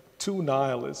of two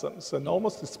nihilisms, and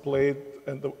almost displayed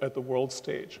at the world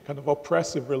stage, kind of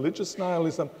oppressive religious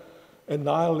nihilism and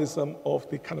nihilism of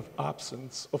the kind of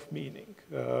absence of meaning,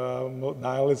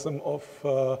 nihilism of,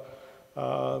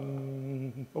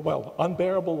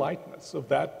 unbearable lightness of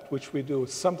that which we do,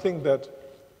 something that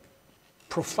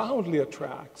profoundly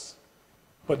attracts,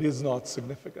 but is not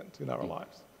significant in our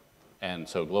lives. And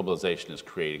so globalization is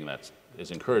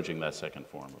encouraging that second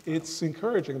form. It's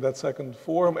encouraging that second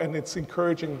form, and it's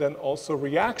encouraging then also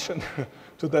reaction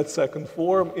to that second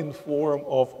form in form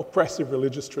of oppressive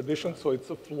religious tradition. So it's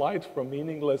a flight from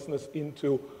meaninglessness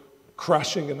into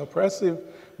crushing and oppressive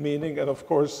meaning, and of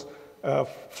course,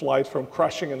 flight from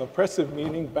crushing and oppressive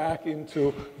meaning back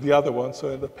into the other one.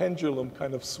 So the pendulum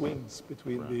kind of swings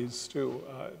between these two.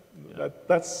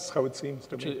 That's how it seems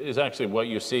to me. Which is actually what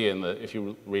you see if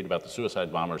you read about the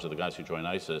suicide bombers or the guys who join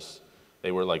ISIS,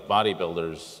 they were like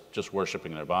bodybuilders just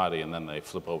worshiping their body, and then they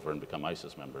flip over and become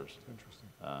ISIS members. Interesting.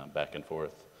 Back and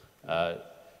forth.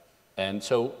 And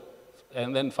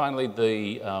then finally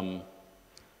the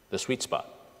sweet spot.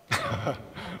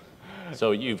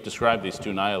 So you've described these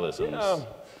two nihilisms. Yeah.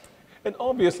 And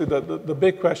obviously the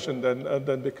big question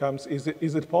then becomes, is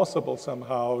it possible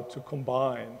somehow to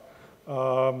combine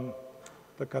the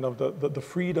kind of the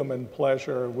freedom and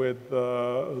pleasure with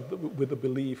the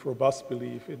belief, robust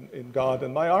belief in God?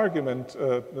 And my argument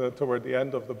toward the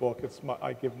end of the book,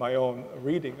 I give my own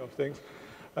reading of things,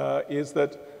 is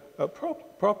that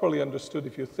properly understood,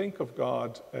 if you think of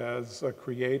God as a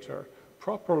creator,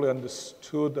 properly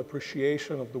understood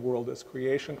appreciation of the world as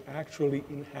creation actually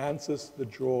enhances the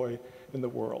joy in the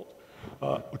world,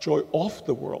 joy of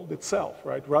the world itself,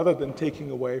 right? Rather than taking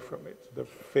away from it. The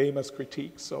famous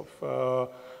critiques of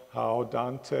how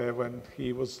Dante, when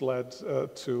he was led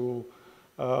to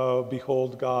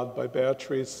behold God by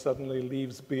Beatrice, suddenly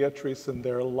leaves Beatrice and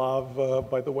their love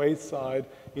by the wayside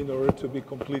in order to be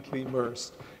completely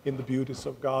immersed in the beauties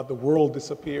of God. The world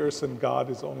disappears and God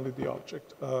is only the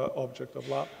object of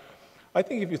love. I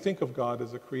think if you think of God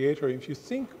as a creator, if you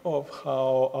think of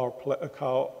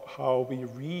how we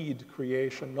read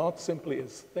creation, not simply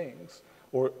as things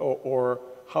or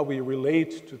how we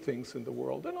relate to things in the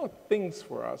world, they're not things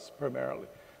for us primarily.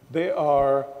 They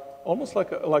are almost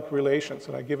like relations.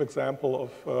 And I give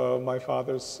example of my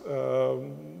father's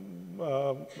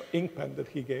ink pen that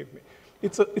he gave me.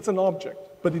 It's an object,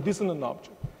 but it isn't an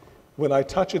object. When I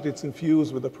touch it, it's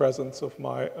infused with the presence of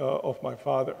my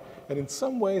father. And in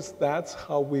some ways, that's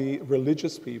how we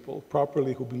religious people,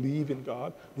 properly who believe in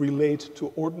God, relate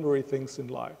to ordinary things in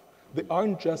life. They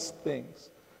aren't just things.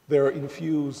 They're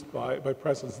infused by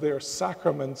presence. They are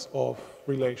sacraments of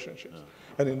relationships.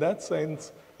 Yeah. And in that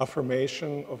sense,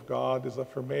 affirmation of God is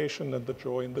affirmation and the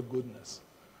joy and the goodness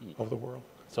of the world.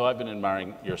 So I've been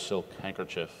admiring your silk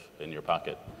handkerchief in your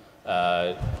pocket.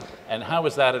 And how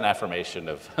is that an affirmation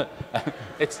of?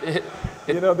 It seems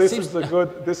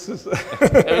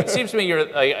to me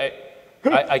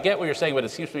I get what you're saying, but it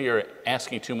seems to me you're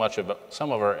asking too much of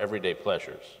some of our everyday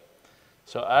pleasures.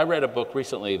 So I read a book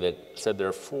recently that said there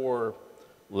are 4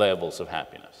 levels of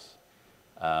happiness.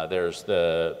 There's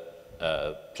the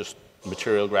just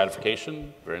material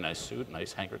gratification, very nice suit,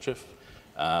 nice handkerchief,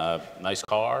 nice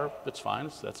car, that's fine,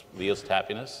 that leads to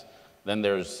happiness. Then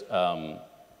there's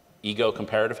ego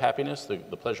comparative happiness,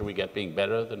 the pleasure we get being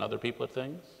better than other people at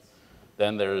things.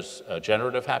 Then there's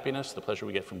generative happiness, the pleasure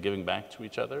we get from giving back to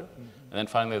each other. And then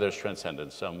finally there's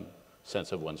transcendence, some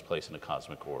sense of one's place in a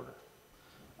cosmic order.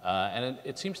 And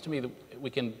it seems to me that we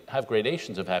can have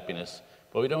gradations of happiness,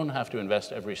 but we don't have to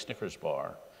invest every Snickers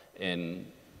bar in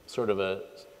sort of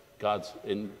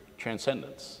in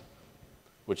transcendence,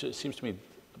 which it seems to me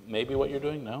maybe what you're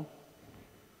doing, no?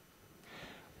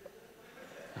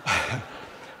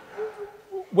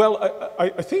 Well, I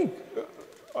think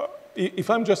if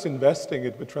I'm just investing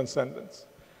it with transcendence,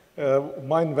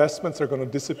 my investments are going to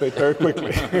dissipate very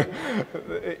quickly.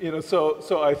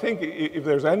 So I think if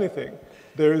there's anything,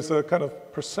 there is a kind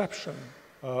of perception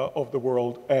of the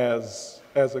world as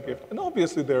a gift. And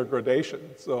obviously there are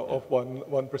gradations of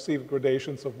one perceived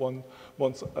gradations of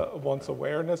one's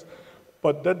awareness,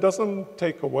 but that doesn't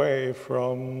take away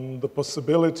from the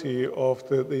possibility of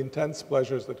the intense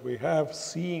pleasures that we have,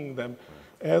 seeing them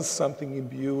as something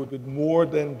imbued with more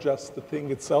than just the thing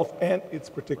itself and its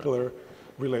particular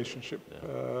relationship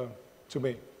to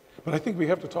me. But I think we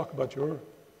have to talk about your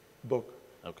book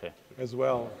as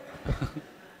well.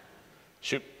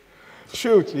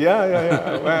 Shoot,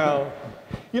 yeah. Well,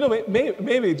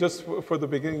 maybe just for the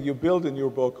beginning, you build in your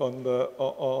book on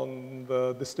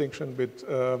the distinction with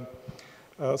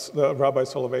Rabbi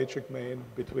Soloveitchik made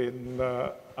between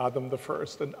Adam the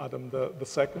first and Adam the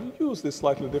second. You use this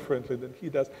slightly differently than he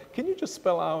does. Can you just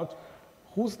spell out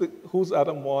who's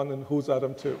Adam 1 and who's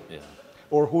Adam 2? Yeah.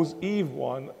 Or who's Eve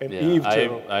 1 and Eve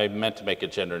 2? I meant to make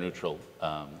it gender neutral.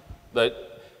 But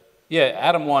yeah,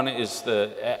 Adam 1 is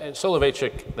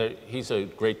Soloveitchik, he's a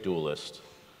great dualist.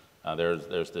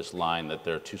 There's this line that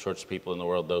there are two sorts of people in the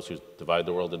world, those who divide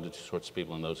the world into two sorts of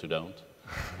people and those who don't.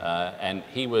 And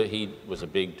he was a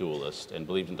big dualist and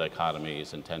believed in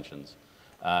dichotomies and tensions.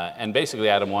 And basically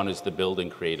Adam 1 is the building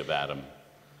creative Adam.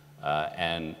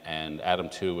 And Adam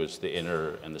 2 is the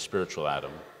inner and the spiritual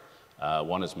Adam.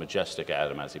 One is majestic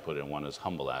Adam, as he put it, and one is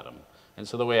humble Adam. And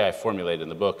so the way I formulate in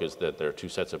the book is that there are two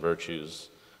sets of virtues.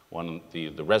 One, the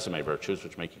resume virtues,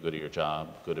 which make you good at your job,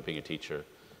 good at being a teacher.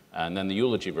 And then the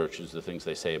eulogy virtues, the things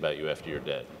they say about you after you're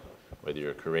dead. Whether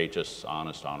you're courageous,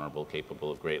 honest, honorable,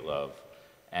 capable of great love.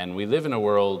 And we live in a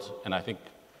world, and I think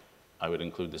I would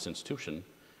include this institution,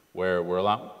 where we're a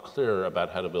lot clearer about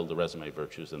how to build the resume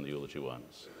virtues than the eulogy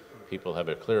ones. People have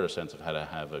a clearer sense of how to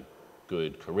have a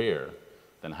good career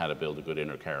than how to build a good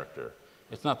inner character.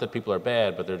 It's not that people are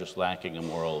bad, but they're just lacking a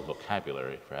moral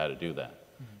vocabulary for how to do that.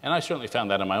 And I certainly found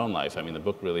that in my own life. I mean, the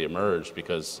book really emerged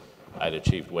because I'd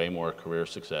achieved way more career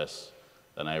success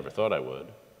than I ever thought I would.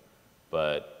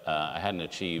 But I hadn't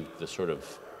achieved the sort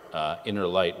of inner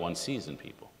light one sees in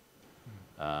people.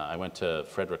 I went to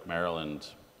Frederick, Maryland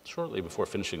shortly before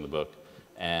finishing the book,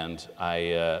 and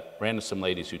I ran into some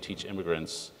ladies who teach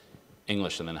immigrants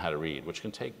English and then how to read, which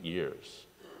can take years.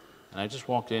 And I just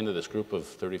walked into this group of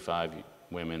 35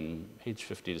 women, aged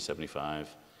 50 to 75,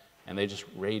 and they just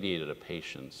radiated a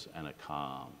patience and a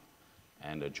calm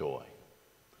and a joy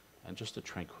and just a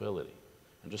tranquility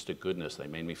and just a goodness. They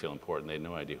made me feel important. They had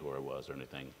no idea who I was or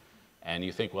anything. And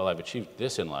you think, well, I've achieved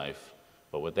this in life,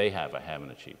 but what they have, I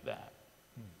haven't achieved that.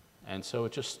 And so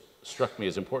it just struck me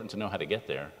as important to know how to get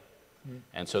there.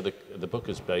 And so the book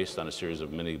is based on a series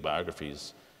of mini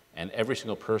biographies, and every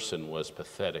single person was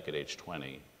pathetic at age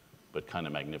 20, but kind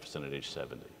of magnificent at age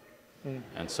 70.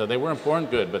 And so they weren't born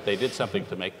good, but they did something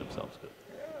to make themselves good.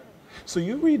 So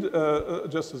you read,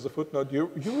 just as a footnote,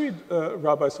 you read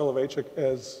Rabbi Soloveitchik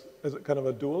as a kind of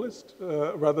a dualist,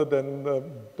 rather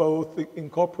than both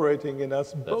incorporating in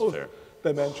us both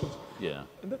dimensions. Yeah,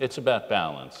 it's about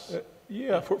balance.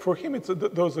 For him,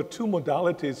 those are two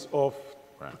modalities of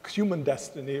human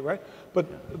destiny, right? But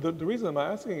the reason I'm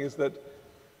asking is that,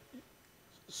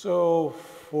 so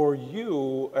for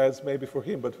you, as maybe for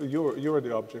him, but you're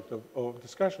the object of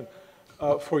discussion.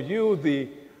 For you,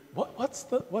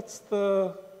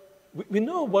 we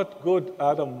know what good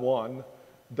Adam 1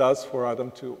 does for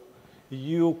Adam 2.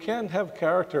 You can have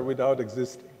character without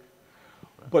existing.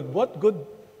 But what good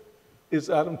is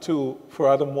Adam 2 for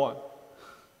Adam 1?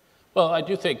 Well, I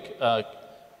do think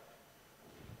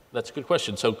that's a good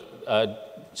question. So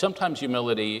sometimes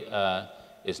humility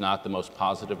is not the most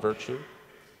positive virtue.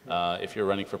 If you're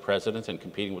running for president and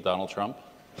competing with Donald Trump.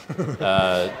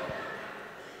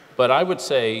 But I would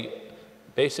say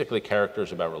basically character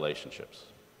is about relationships.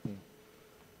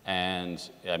 And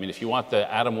I mean, if you want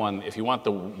the Adam 1, if you want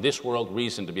this world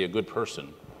reason to be a good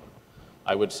person,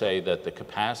 I would say that the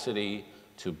capacity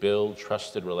to build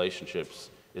trusted relationships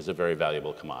is a very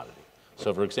valuable commodity.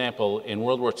 So for example, in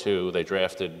World War II, they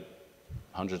drafted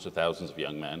hundreds of thousands of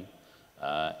young men,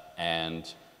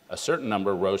 and a certain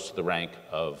number rose to the rank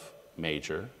of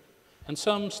major, and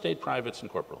some stayed privates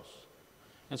and corporals.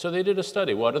 And so they did a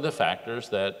study. What are the factors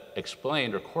that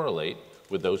explained or correlate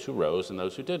with those who rose and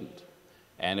those who didn't?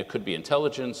 And it could be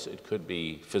intelligence, it could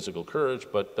be physical courage,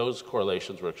 but those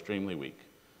correlations were extremely weak.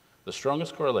 The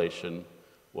strongest correlation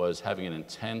was having an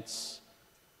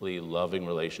intensely loving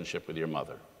relationship with your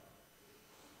mother.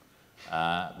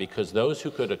 Because those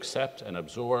who could accept and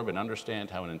absorb and understand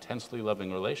how an intensely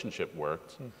loving relationship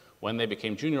worked, when they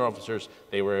became junior officers,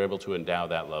 they were able to endow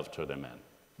that love to their men,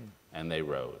 and they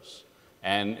rose.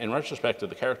 And in retrospect to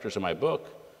the characters in my book,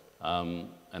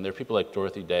 and there are people like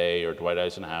Dorothy Day or Dwight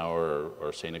Eisenhower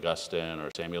or St. Augustine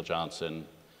or Samuel Johnson,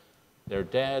 their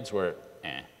dads were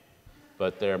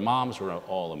but their moms were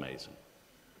all amazing.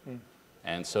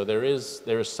 And so there is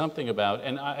something about,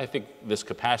 and I think this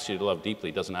capacity to love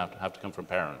deeply doesn't have to come from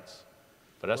parents,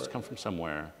 but it has to come from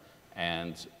somewhere.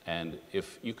 And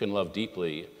if you can love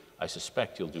deeply, I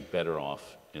suspect you'll do better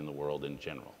off in the world in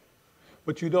general.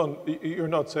 But you're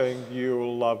not saying you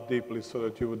love deeply so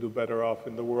that you would do better off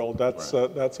in the world. That's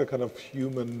a kind of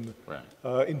human,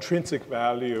 intrinsic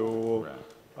value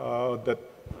that.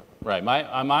 Right.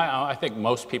 I think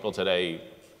most people today,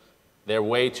 they're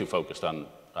way too focused on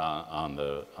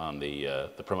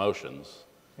the promotions,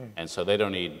 and so they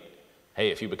don't need. Hey,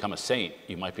 if you become a saint,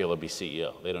 you might be able to be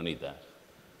CEO. They don't need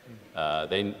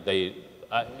that.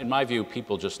 In my view,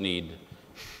 people just need.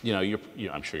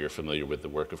 I'm sure you're familiar with the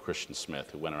work of Christian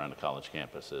Smith, who went around to college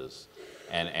campuses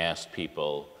and asked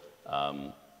people,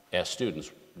 asked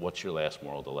students, what's your last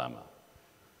moral dilemma?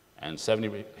 And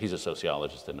he's a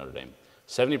sociologist at Notre Dame.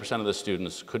 70% of the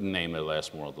students couldn't name their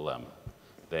last moral dilemma.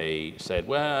 They said,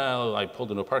 well, I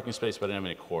pulled into a parking space, but I didn't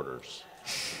have any quarters.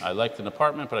 I liked an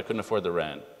apartment, but I couldn't afford the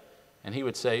rent. And he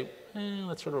would say,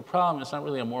 that's sort of a problem. It's not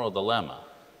really a moral dilemma.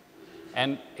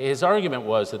 And his argument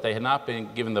was that they had not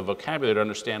been given the vocabulary to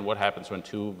understand what happens when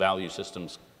two value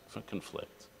systems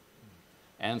conflict.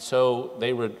 And so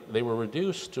they were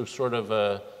reduced to sort of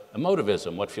a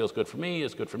motivism. What feels good for me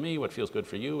is good for me. What feels good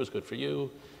for you is good for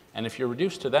you. And if you're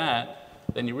reduced to that,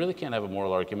 then you really can't have a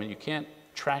moral argument. You can't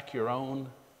track your own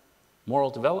moral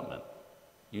development.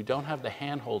 You don't have the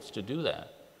handholds to do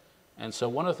that. And so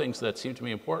one of the things that seemed to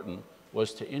me important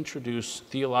was to introduce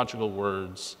theological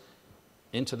words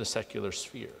into the secular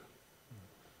sphere.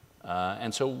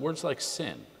 And so words like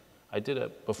sin.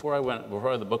 Before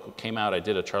the book came out, I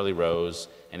did a Charlie Rose,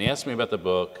 and he asked me about the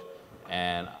book,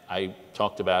 and I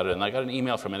talked about it, and I got an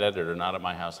email from an editor, not at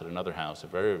my house, at another house, a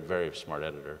very, very smart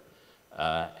editor.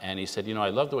 And he said, I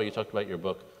love the way you talked about your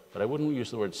book, but I wouldn't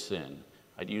use the word sin.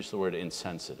 I'd use the word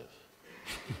insensitive.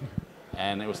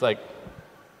 And it was like,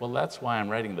 well, that's why I'm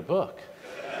writing the book.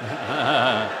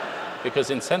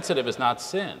 Because insensitive is not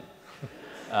sin.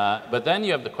 But then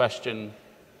you have the question,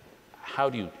 how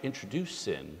do you introduce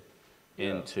sin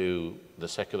into the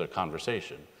secular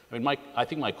conversation? I mean, I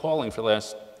think my calling for the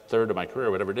last third of my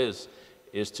career, whatever it is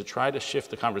to try to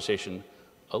shift the conversation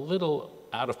a little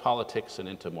out of politics and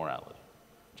into morality.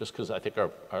 Just because I think the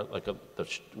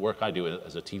work I do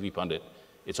as a TV pundit,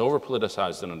 it's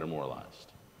over-politicized and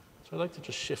under-moralized. So I'd like to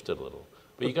just shift it a little.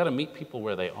 But you got to meet people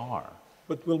where they are.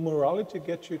 But will morality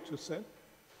get you to sin?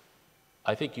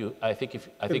 I think sin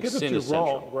is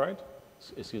wrong, central. Right?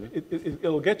 Excuse me?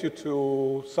 It'll get you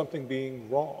to something being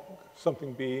wrong,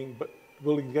 but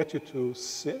will it get you to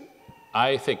sin?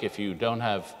 I think if you don't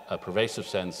have a pervasive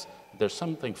sense, there's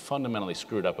something fundamentally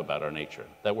screwed up about our nature,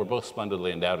 that we're both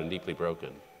splendidly endowed and deeply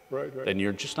broken. Right. Then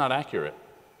you're just not accurate.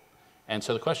 And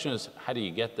so the question is, how do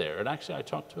you get there? And actually, I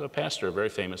talked to a pastor, a very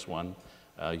famous one,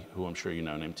 who I'm sure you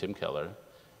know, named Tim Keller.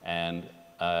 And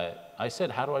I said,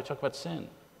 how do I talk about sin?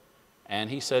 And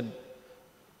he said,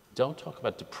 don't talk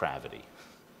about depravity.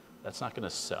 That's not going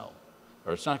to sell.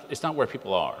 Or it's not where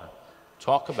people are.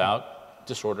 Talk about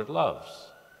disordered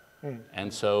loves.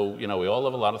 And so, we all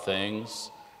love a lot of things.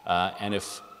 And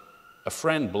if a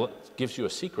friend gives you a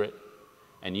secret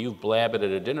and you blab it at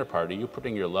a dinner party, you're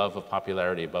putting your love of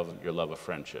popularity above your love of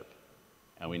friendship.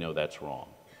 And we know that's wrong.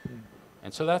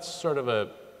 And so that's sort of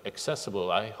a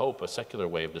accessible, I hope, a secular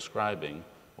way of describing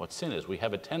what sin is. We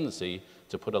have a tendency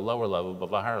to put a lower love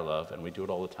above a higher love, and we do it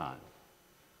all the time.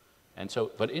 And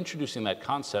so, but introducing that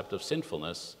concept of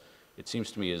sinfulness, it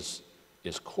seems to me, is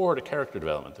core to character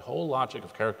development. The whole logic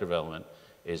of character development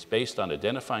is based on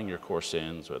identifying your core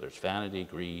sins, whether it's vanity,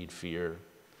 greed, fear,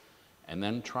 and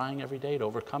then trying every day to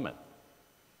overcome it.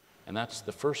 And that's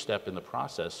the first step in the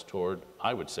process toward,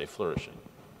 I would say, flourishing,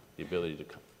 the ability to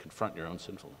confront your own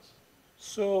sinfulness.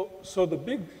 So the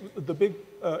big,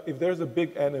 if there's a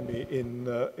big enemy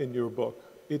in your book,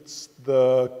 it's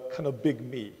the kind of big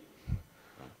me,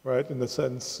 right? In the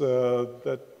sense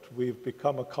that we've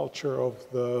become a culture of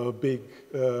the big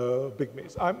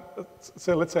me's.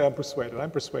 Let's say I'm persuaded.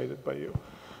 I'm persuaded by you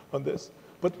on this.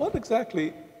 But what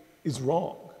exactly is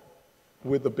wrong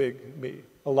with the big me?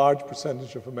 A large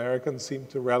percentage of Americans seem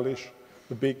to relish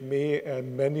the big me,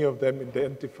 and many of them have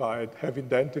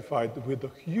identified with the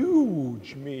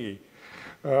huge me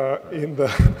in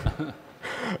the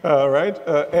right.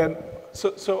 And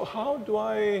so how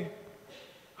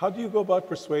do you go about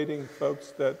persuading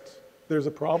folks that there's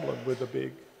a problem with the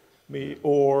big me,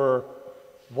 or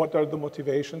what are the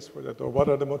motivations for that, or what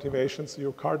are the motivations?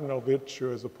 Your cardinal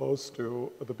virtue, as opposed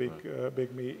to the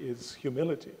big me, is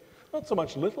humility. Not so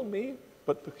much little me,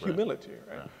 but the humility,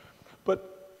 right? Yeah.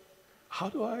 But how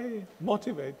do I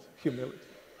motivate humility?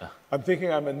 I'm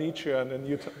thinking I'm a Nietzschean, and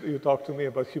you talk to me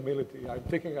about humility. I'm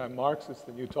thinking I'm Marxist,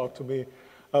 and you talk to me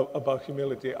about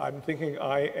humility. I'm thinking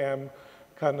I am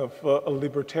kind of a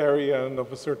libertarian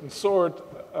of a certain sort.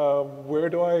 Where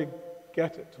do I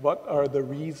get it? What are the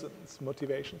reasons,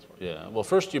 motivations for it? Yeah, well,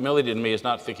 first, humility to me is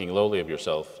not thinking lowly of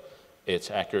yourself. It's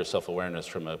accurate self-awareness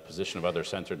from a position of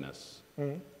other-centeredness.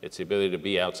 Mm-hmm. It's the ability to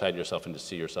be outside yourself and to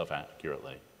see yourself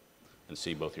accurately and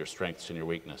see both your strengths and your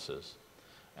weaknesses.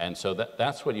 And so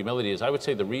that's what humility is. I would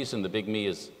say the reason the big me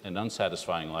is an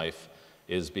unsatisfying life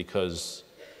is because,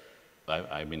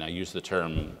 I mean, I use the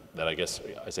term that I guess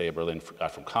Isaiah Berlin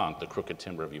got from Kant, the crooked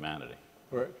timber of humanity.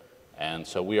 Right. And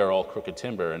so we are all crooked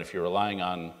timber, and if you're relying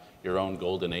on your own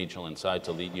golden angel inside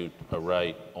to lead you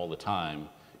aright all the time,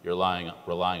 you're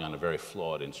relying on a very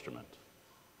flawed instrument.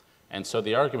 And so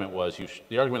the argument was,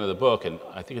 the argument of the book, and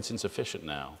I think it's insufficient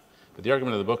now, but the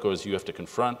argument of the book was you have to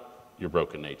confront your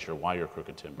broken nature, why you're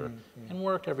crooked timber, and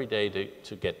work every day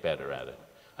to get better at it.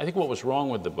 I think what was wrong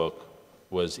with the book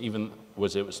was it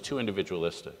was too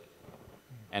individualistic.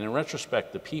 And in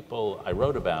retrospect, the people I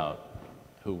wrote about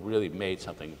who really made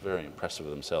something very impressive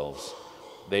of themselves,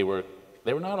 they were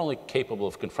not only capable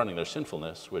of confronting their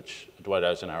sinfulness, which Dwight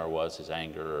Eisenhower was, his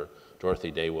anger, or Dorothy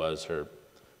Day was,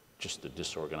 just the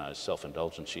disorganized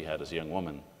self-indulgence she had as a young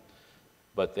woman,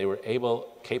 but they were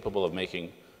capable of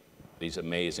making these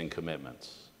amazing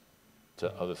commitments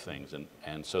to other things.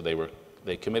 And so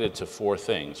they committed to 4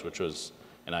 things, which was,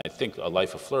 and I think a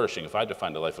life of flourishing, if I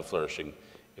defined a life of flourishing,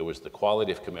 it was the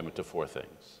quality of commitment to 4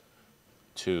 things.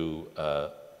 To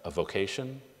a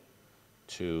vocation,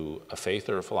 to a faith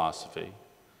or a philosophy,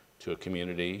 to a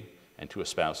community, and to a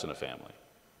spouse and a family.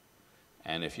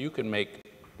 And if you can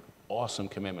make awesome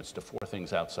commitments to 4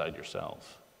 things outside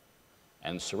yourself,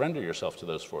 and surrender yourself to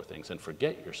those 4 things, and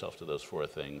forget yourself to those 4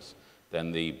 things,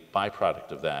 then the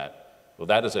byproduct of that, well,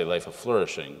 that is a life of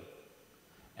flourishing,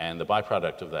 and the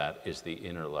byproduct of that is the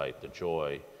inner light, the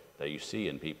joy that you see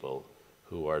in people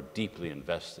who are deeply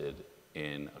invested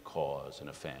in a cause, in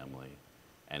a family,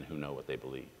 and who know what they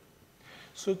believe.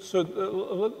 So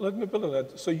let me build on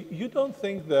that. So you don't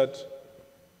think that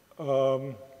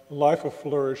life of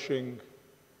flourishing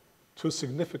to a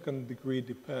significant degree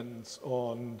depends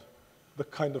on the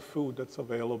kind of food that's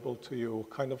available to you,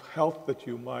 kind of health that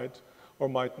you might or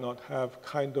might not have,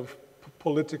 kind of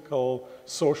political,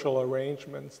 social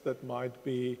arrangements that might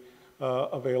be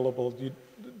available?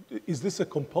 Is this a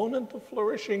component of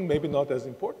flourishing, maybe not as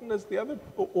important as the other?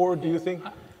 Or do you think,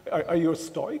 are you a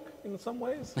stoic in some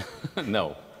ways?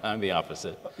 No, I'm the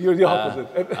opposite. You're the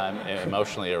opposite. I'm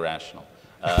emotionally irrational.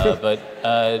 But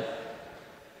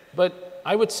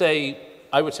I would say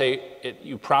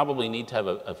you probably need to have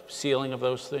a ceiling of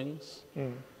those things.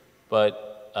 Mm.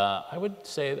 But I would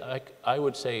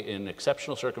say in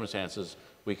exceptional circumstances,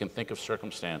 we can think of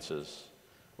circumstances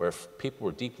where people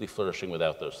were deeply flourishing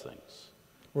without those things.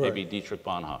 Right. Maybe Dietrich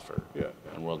Bonhoeffer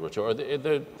in World War II. Or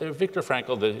the Viktor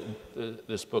Frankl,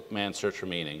 this book, Man's Search for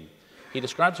Meaning, he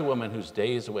describes a woman who's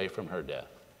days away from her death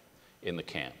in the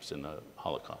camps, in the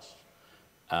Holocaust.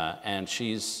 And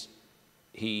she says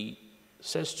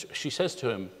to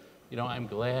him, you know, I'm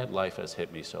glad life has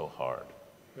hit me so hard.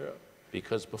 Yeah.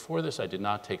 Because before this, I did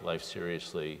not take life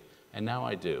seriously, and now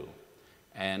I do.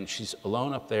 And she's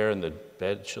alone up there in the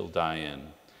bed she'll die in,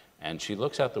 and she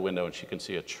looks out the window and she can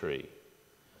see a tree.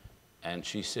 And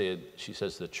she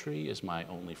says, the tree is my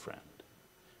only friend.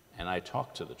 And I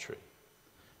talk to the tree.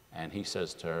 And he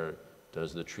says to her,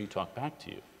 does the tree talk back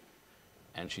to you?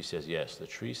 And she says, yes, the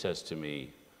tree says to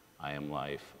me, I am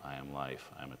life, I am life,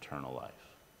 I am eternal life.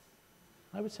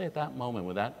 I would say at that moment,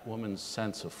 with that woman's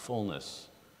sense of fullness,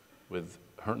 with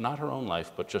her, not her own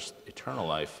life, but just eternal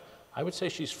life, I would say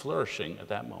she's flourishing at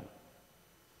that moment.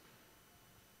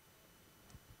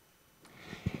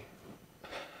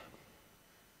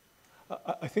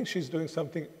 I think she's doing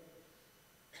something,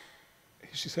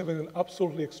 she's having an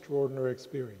absolutely extraordinary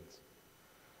experience.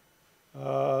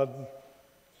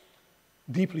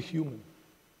 deeply human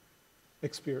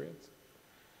experience.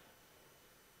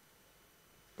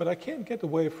 But I can't get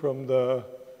away from the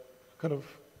kind of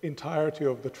entirety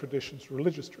of the traditions,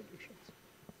 religious traditions,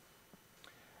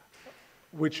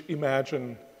 which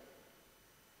imagine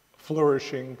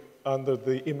flourishing under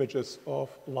the images of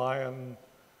lion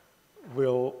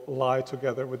will lie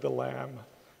together with the lamb.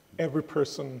 Every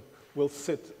person will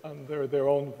sit under their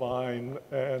own vine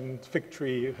and fig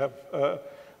tree.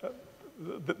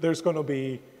 There's going to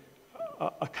be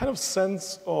a kind of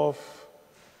sense of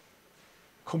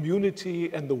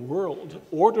community and the world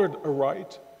ordered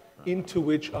aright into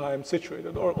which I'm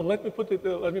situated. Or let me put it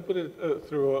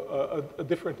through a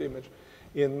different image.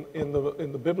 In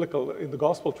the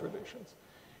gospel traditions,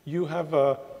 you have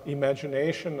an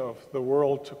imagination of the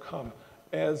world to come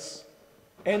as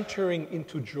entering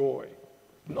into joy.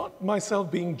 Not myself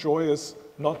being joyous,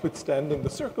 notwithstanding the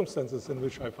circumstances in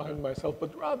which I find myself,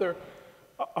 but rather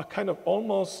a kind of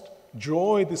almost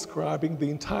joy describing the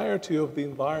entirety of the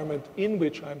environment in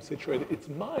which I'm situated. It's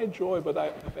my joy, but I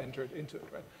have entered into it,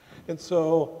 right? And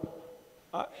so,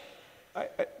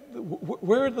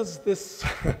 where does this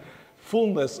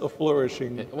fullness of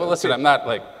flourishing? Well, listen, I'm not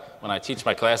like, when I teach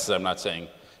my classes, I'm not saying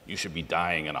you should be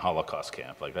dying in a Holocaust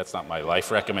camp. Like, that's not my life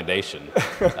recommendation.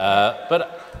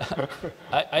 But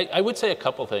I would say a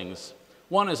couple things.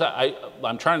 One is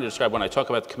I'm trying to describe, when I talk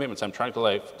about the commitments, I'm trying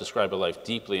to describe a life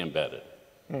deeply embedded.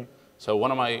 So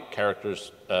one of my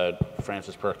characters,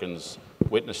 Frances Perkins,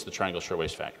 witnessed the Triangle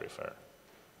Shirtwaist Factory fire.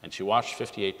 And she watched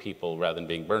 58 people, rather than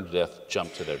being burned to death,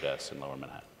 jump to their deaths in Lower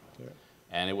Manhattan. Yeah.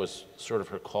 And it was sort of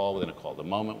her call within a call, the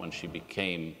moment when she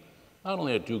became not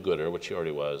only a do-gooder, which she already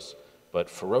was, but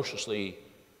ferociously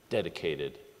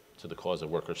dedicated to the cause of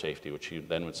worker safety, which she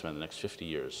then would spend the next 50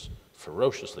 years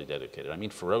ferociously dedicated. I mean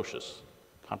ferocious,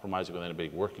 compromising with anybody,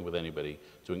 working with anybody,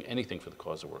 doing anything for the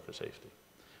cause of worker safety.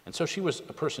 And so she was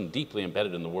a person deeply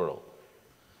embedded in the world.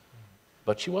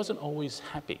 But she wasn't always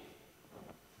happy.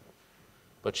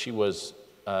 But she was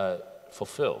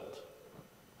fulfilled.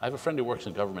 I have a friend who works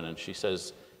in government, and she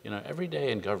says, you know, every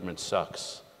day in government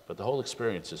sucks, but the whole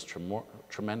experience is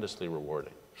tremendously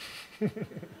rewarding.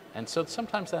 And so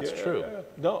sometimes that's true.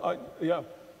 Yeah.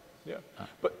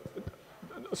 But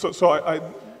so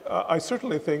I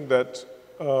certainly think that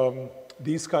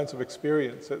these kinds of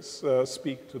experiences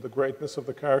speak to the greatness of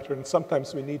the character, and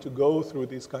sometimes we need to go through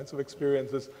these kinds of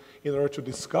experiences in order to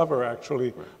discover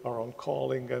actually our own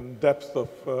calling and depth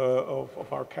of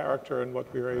our character and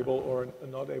what we are able or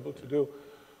not able to do.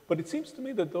 But it seems to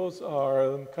me that those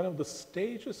are kind of the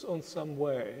stages on some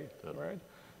way, right?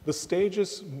 The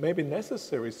stages, maybe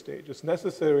necessary stages,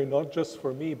 necessary not just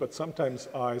for me, but sometimes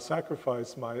I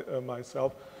sacrifice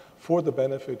myself for the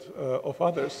benefit of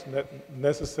others,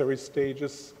 necessary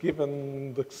stages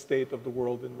given the state of the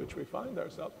world in which we find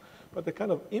ourselves. But the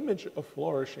kind of image of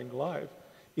flourishing life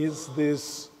is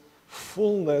this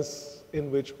fullness in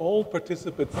which all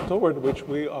participants toward which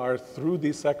we are through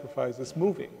these sacrifices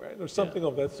moving, right? Or something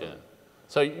of that sort. Yeah.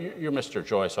 So you're Mr.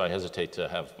 Joy, so I hesitate to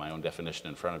have my own definition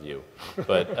in front of you.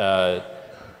 But,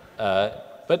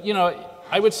 but you know,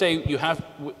 I would say you have,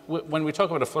 when we talk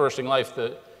about a flourishing life,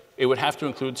 it would have to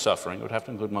include suffering. It would have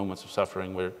to include moments of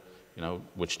suffering where, you know,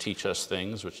 which teach us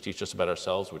things, which teach us about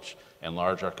ourselves, which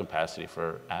enlarge our capacity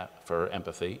for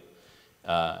empathy,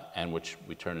 and which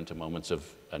we turn into moments of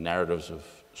narratives of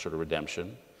sort of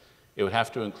redemption. It would have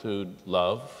to include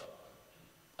love,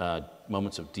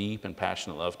 moments of deep and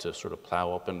passionate love to sort of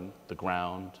plow open the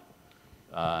ground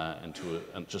and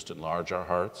just enlarge our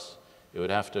hearts. It would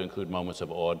have to include moments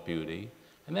of awed beauty.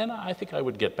 And then I think I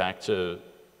would get back to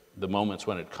the moments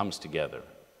when it comes together.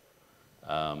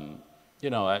 You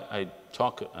know, I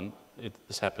talk, and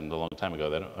this happened a long time ago,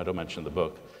 that I don't mention in the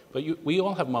book, but we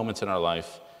all have moments in our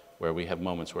life where we have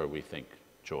moments where we think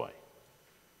joy.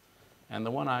 And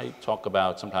the one I talk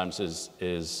about sometimes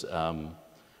is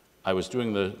I was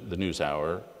doing the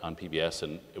NewsHour on PBS,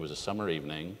 and it was a summer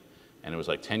evening, and it was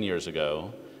like 10 years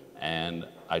ago, and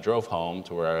I drove home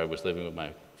to where I was living with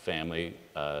my family,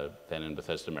 then in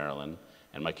Bethesda, Maryland,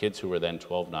 and my kids, who were then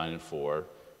 12, 9, and 4,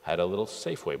 had a little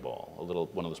Safeway ball,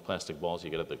 one of those plastic balls you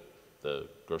get at the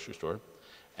grocery store,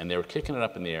 and they were kicking it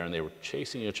up in the air, and they were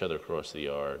chasing each other across the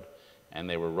yard, and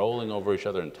they were rolling over each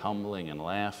other and tumbling and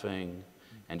laughing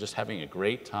and just having a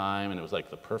great time, and it was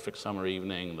like the perfect summer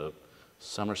evening. The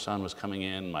summer sun was coming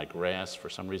in, my grass for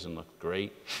some reason looked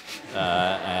great,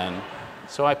 and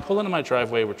so I pull into my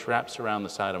driveway, which wraps around the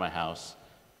side of my house,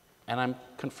 and I'm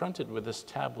confronted with this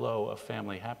tableau of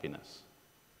family happiness.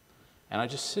 And I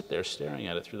just sit there staring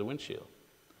at it through the windshield.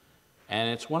 And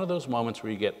it's one of those moments where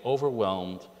you get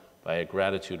overwhelmed by a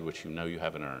gratitude which you know you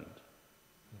haven't earned.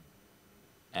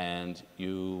 and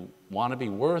you want to be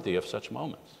worthy of such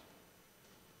moments.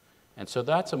 And so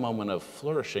that's a moment of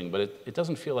flourishing, but it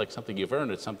doesn't feel like something you've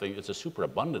earned. It's a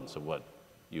superabundance of what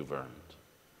you've earned.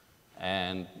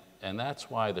 And that's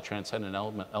why the transcendent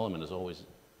element is always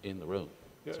in the room.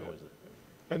 It's always there.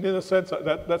 And in a sense,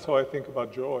 that's how I think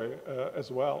about joy as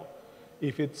well.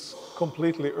 If it's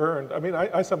completely earned, I mean,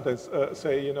 I sometimes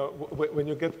say, you know, when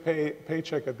you get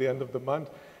paycheck at the end of the month,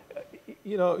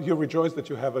 you know, you rejoice that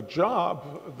you have a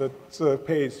job that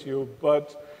pays you,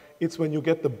 but it's when you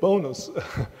get the bonus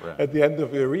at the end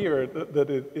of your year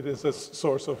that it is a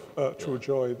source of true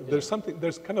joy. There's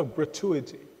kind of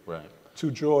gratuity to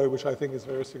joy, which I think is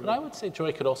very significant. But I would say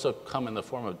joy could also come in the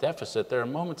form of deficit. There are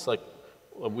moments like,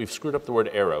 we've screwed up the word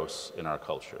eros in our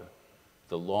culture,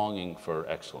 the longing for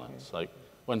excellence. Like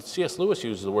when C.S. Lewis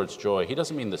uses the words joy, he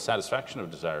doesn't mean the satisfaction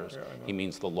of desires, he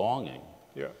means the longing.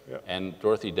 And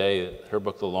Dorothy Day, her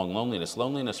book, The Long Loneliness,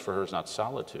 loneliness for her is not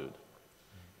solitude.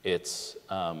 It's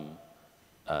the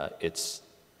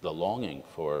longing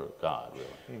for God,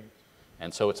 really.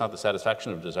 And so it's not the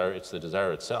satisfaction of desire, it's the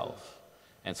desire itself.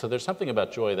 And so there's something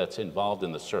about joy that's involved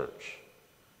in the search.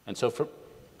 And so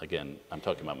again, I'm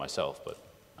talking about myself, but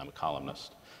I'm a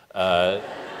columnist. So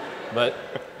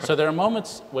there are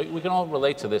moments, we can all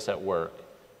relate to this at work.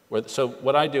 So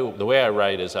what I do, the way I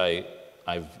write is I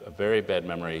have a very bad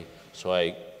memory, so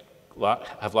I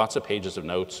have lots of pages of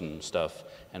notes and stuff,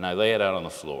 and I lay it out on the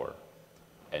floor.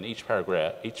 And each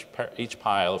paragraph, each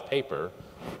pile of paper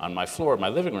on my floor, my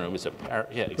living room is a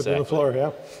exactly. Put it on the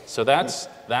floor, So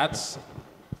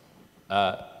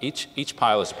each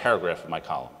pile is a paragraph of my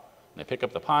column. And I pick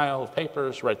up the pile of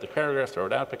papers, write the paragraph, throw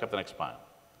it out, pick up the next pile.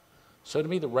 So to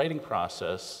me, the writing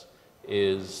process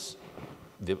is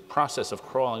the process of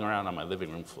crawling around on my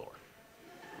living room floor.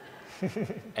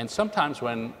 And sometimes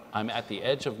when I'm at the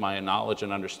edge of my knowledge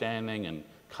and understanding and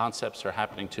concepts are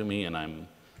happening to me and I'm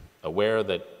aware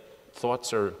that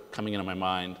thoughts are coming into my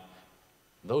mind,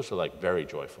 those are like very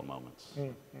joyful moments.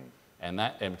 And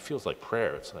it feels like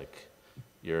prayer. It's like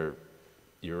you're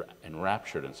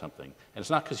enraptured in something. And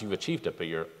it's not because you've achieved it, but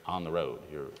you're on the road,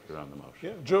 you're on the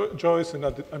motion. Yeah, joy is in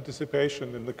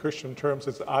anticipation. In the Christian terms,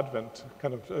 it's Advent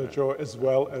kind of joy as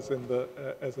well as in the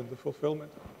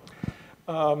fulfillment.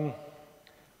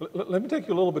 Let me take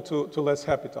you a little bit to less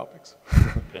happy topics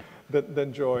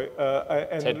than joy.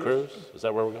 Ted Cruz, is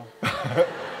that where we're going?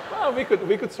 Well, we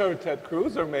could start with Ted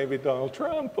Cruz or maybe Donald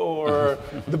Trump or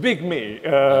the big me.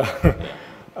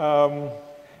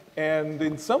 And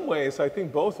in some ways, I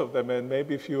think both of them, and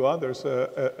maybe a few others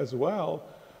as well,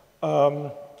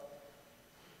 and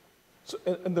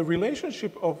the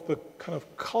relationship of the kind of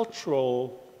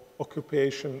cultural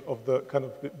occupation of the kind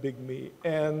of big me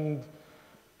and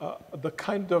the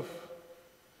kind of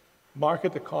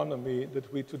market economy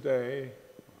that we today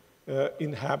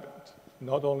inhabit,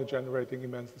 not only generating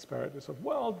immense disparities of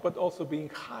wealth, but also being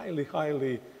highly,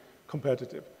 highly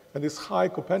competitive. And this high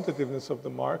competitiveness of the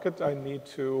market, I need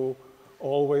to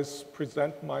always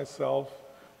present myself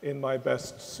in my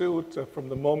best suit. From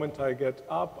the moment I get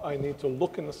up, I need to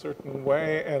look in a certain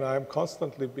way, and I'm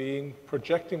constantly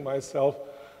projecting myself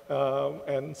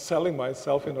and selling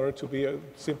myself in order to be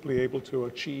simply able to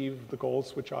achieve the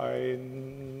goals which I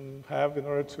have in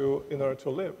order to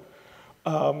live.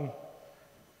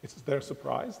 Is there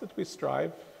surprise that we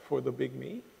strive for the big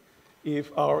me?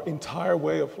 If our entire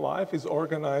way of life is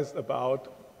organized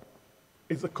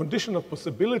is a condition of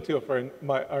possibility of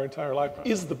our entire life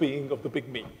is the being of the big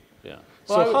me. Yeah.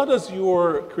 So how does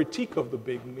your critique of the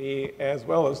big me as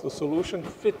well as the solution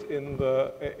fit in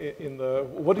the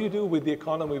what do you do with the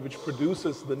economy which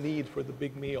produces the need for the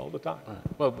big me all the time? Right.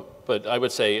 Well, but I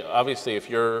would say, obviously, if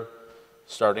you're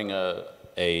starting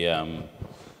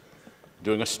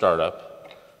doing a startup,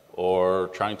 or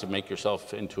trying to make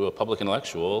yourself into a public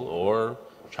intellectual, or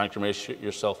trying to make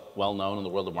yourself well-known in the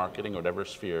world of marketing or whatever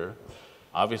sphere,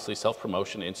 obviously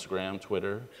self-promotion, Instagram,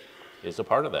 Twitter, is a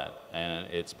part of that, and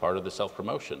it's part of the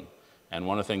self-promotion. And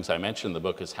one of the things I mentioned in the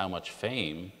book is how much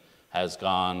fame has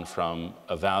gone from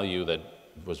a value that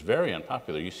was very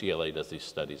unpopular. UCLA does these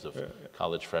studies of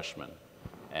college freshmen.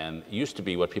 And it used to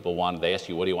be what people wanted. They ask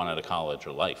you, what do you want out of college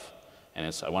or life? And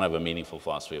it's, I want to have a meaningful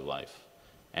philosophy of life.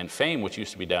 And fame, which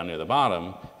used to be down near the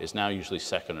bottom, is now usually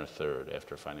second or third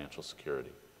after financial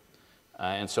security.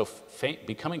 And so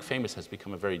becoming famous has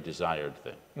become a very desired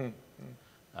thing.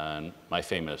 And my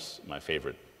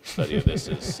favorite study of this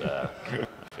is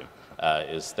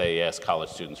they ask college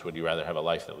students, would you rather have a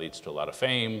life that leads to a lot of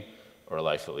fame or a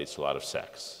life that leads to a lot of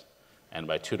sex? And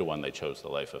by 2 to 1, they chose the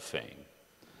life of fame.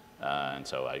 And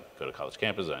so I go to college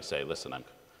campus and I say, listen, I'm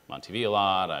on TV a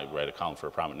lot, I write a column for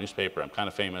a prominent newspaper, I'm kind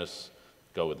of famous,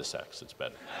 go with the sex. It's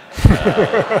better.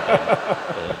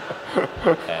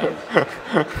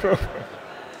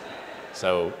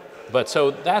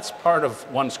 So that's part of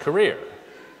one's career.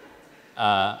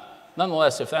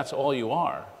 Nonetheless, if that's all you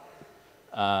are,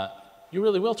 you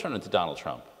really will turn into Donald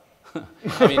Trump.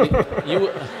 I mean,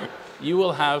 you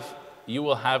will have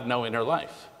no inner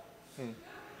life.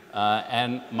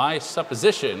 And my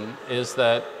supposition is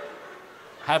that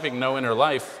having no inner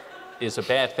life is a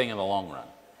bad thing in the long run.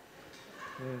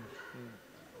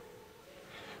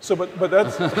 So, but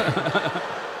that's...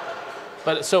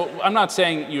 But so I'm not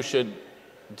saying you should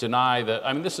deny that.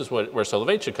 I mean, this is where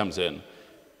Soloveitchik comes in.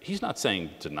 He's not saying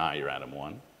deny your Adam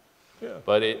 1,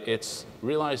 but it's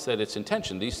realize that it's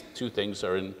intention. These two things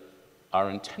are in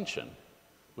tension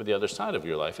with the other side of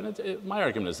your life. And my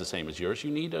argument is the same as yours. You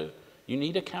need a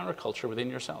counterculture within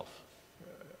yourself.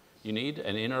 You need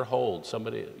an inner hold.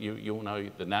 Somebody, you know,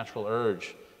 the natural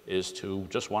urge is to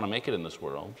just want to make it in this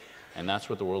world, and that's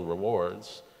what the world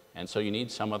rewards. And so you need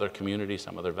some other community,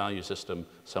 some other value system,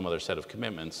 some other set of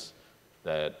commitments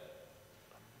that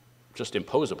just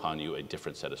impose upon you a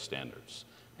different set of standards.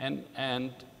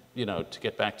 And you know, to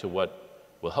get back to what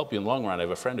will help you in the long run, I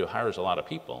have a friend who hires a lot of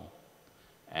people,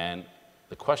 and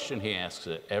the question he asks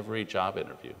at every job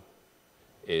interview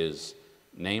is,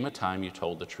 name a time you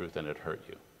told the truth and it hurt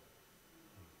you.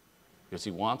 Because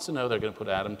he wants to know they're going to put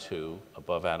Adam 2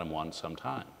 above Adam 1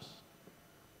 sometimes.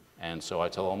 And so I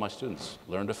tell all my students,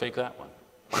 learn to fake that one.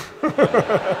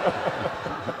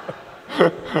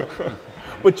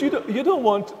 But you don't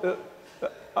want.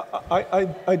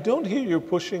 I don't hear you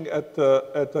pushing at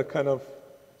the kind of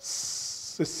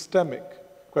systemic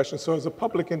question. So as a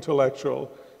public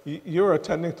intellectual, you're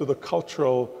attending to the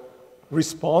cultural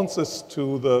responses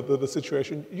to the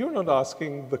situation. You're not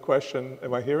asking the question,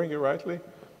 am I hearing you rightly,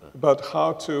 about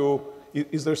how to,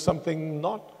 is there something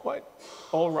not quite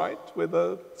all right with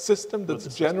a system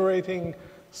that's generating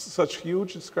such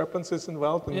huge discrepancies in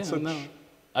wealth and such... No.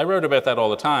 I wrote about that all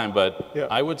the time, but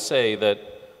I would say that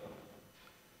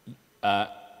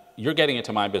you're getting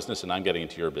into my business and I'm getting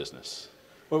into your business.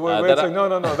 Wait a second.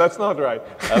 No, that's not right.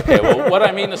 Okay, well, what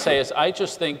I mean to say is I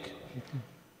just think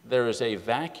there is a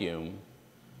vacuum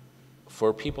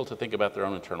for people to think about their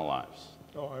own internal lives.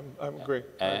 Oh, I agree.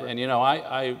 And you know,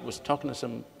 I was talking to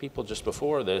some people just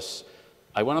before this.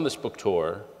 I went on this book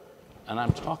tour, and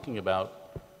I'm talking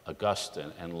about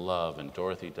Augustine and love and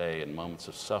Dorothy Day and moments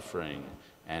of suffering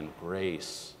and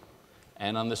grace.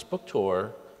 And on this book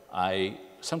tour, I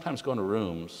sometimes go into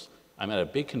rooms. I'm at a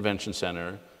big convention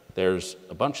center. There's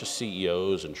a bunch of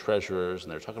CEOs and treasurers,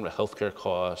 and they're talking about healthcare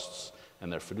costs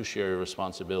and their fiduciary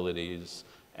responsibilities,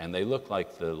 and they look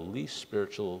like the least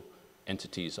spiritual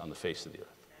entities on the face of the earth.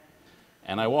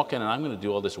 And I walk in, and I'm going to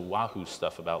do all this wahoo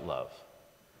stuff about love.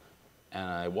 And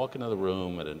I walk into the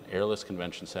room at an airless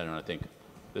convention center, and I think,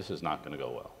 this is not going to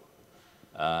go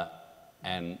well.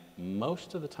 And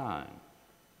most of the time,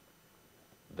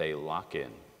 they lock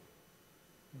in.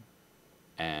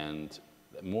 And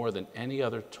more than any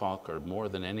other talk or more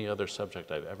than any other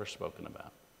subject I've ever spoken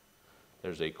about,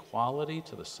 there's a quality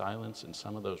to the silence in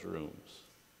some of those rooms,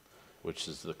 which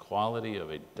is the quality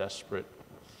of a desperate,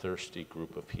 thirsty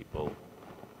group of people,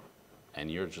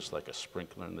 and you're just like a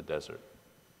sprinkler in the desert.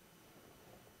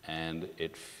 And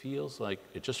it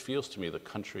just feels to me the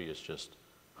country is just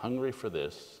hungry for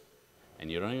this, and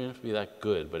you don't even have to be that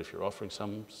good, but if you're offering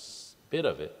some bit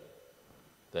of it,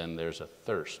 then there's a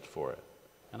thirst for it.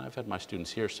 And I've had my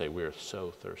students here say, we're so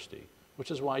thirsty,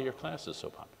 which is why your class is so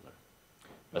popular,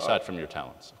 aside from your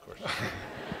talents, of course.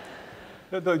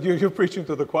 No, you're preaching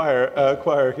to the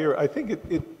choir here. I think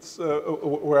it's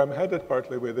where I'm headed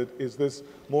partly with it is this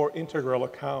more integral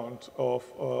account of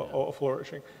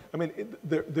flourishing. I mean,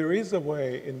 there is a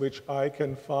way in which I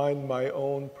can find my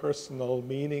own personal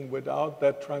meaning without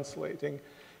that translating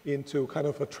into kind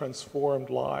of a transformed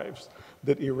lives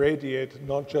that irradiate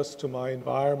not just to my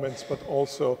environments but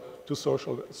also to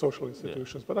social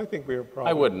institutions. Yeah. But I think we are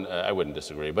probably... I wouldn't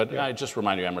disagree. But I just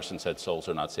remind you, Emerson said, souls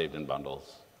are not saved in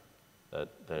bundles.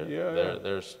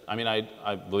 There's, I mean,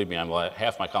 I believe me,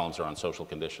 half my columns are on social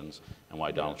conditions and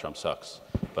why Donald Trump sucks.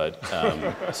 But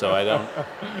so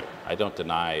I don't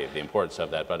deny the importance of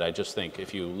that. But I just think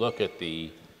if you look at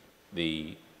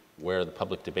where the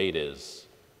public debate is,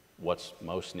 what's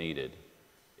most needed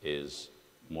is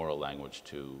moral language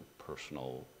to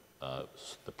personal.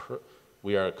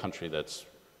 We are a country that's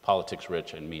politics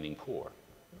rich and meaning poor,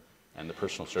 and the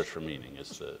personal search for meaning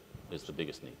is the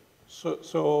biggest need.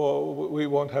 So we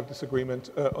won't have disagreement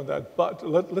on that, but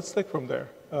let's take from there.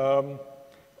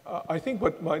 I think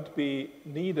what might be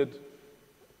needed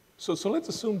So let's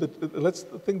assume that, let's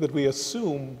think that we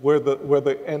assume where the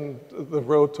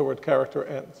road toward character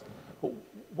ends.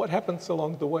 What happens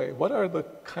along the way? What are the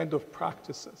kind of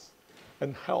practices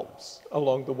and helps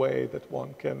along the way that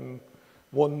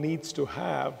one needs to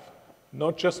have,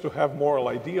 not just to have moral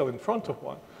ideal in front of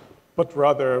one, but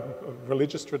rather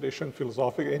religious tradition,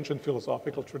 ancient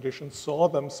philosophical traditions saw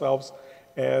themselves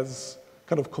as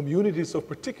kind of communities of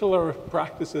particular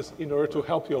practices in order to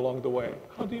help you along the way.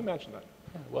 How do you imagine that?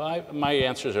 Well, my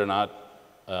answers are not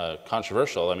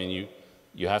controversial. I mean,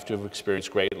 you have to have experienced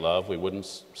great love. We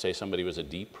wouldn't say somebody was a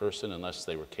deep person unless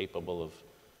they were capable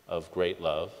of great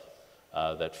love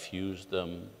that fused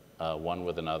them one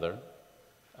with another.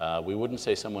 We wouldn't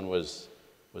say someone was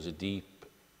a deep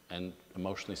and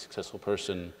emotionally successful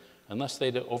person unless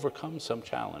they'd overcome some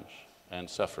challenge and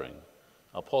suffering.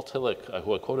 Paul Tillich,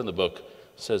 who I quote in the book,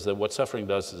 says that what suffering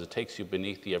does is it takes you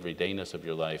beneath the everydayness of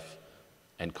your life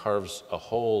and carves a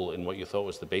hole in what you thought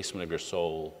was the basement of your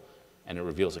soul, and it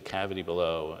reveals a cavity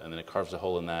below, and then it carves a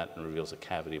hole in that and reveals a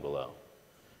cavity below.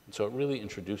 And so it really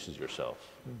introduces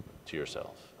yourself to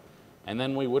yourself. And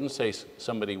then we wouldn't say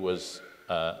somebody was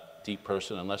a deep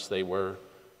person unless they were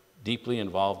deeply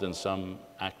involved in some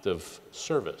act of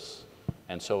service.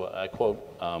 And so I quote,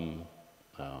 I'm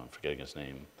forgetting his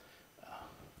name,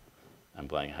 I'm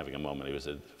having a moment. He was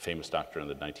a famous doctor in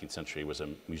the 19th century. He was a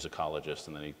musicologist,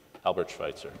 and then Albert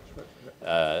Schweitzer.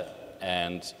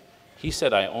 And he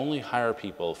said, I only hire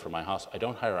people for my hospital. I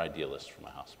don't hire idealists for my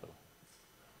hospital.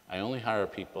 I only hire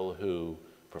people who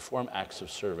perform acts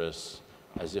of service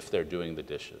as if they're doing the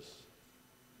dishes.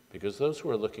 Because those who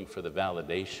are looking for the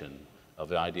validation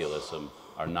of idealism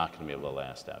are not going to be able to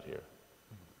last out here.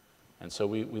 And so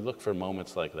we look for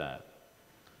moments like that.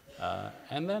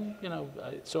 And then,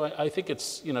 so I think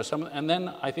it's, and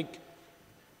then I think,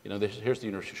 here's the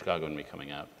University of Chicago and me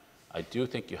coming out. I do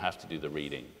think you have to do the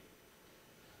reading.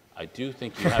 I do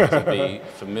think you have to be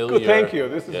familiar. Good, thank you.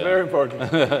 This is very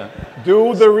important.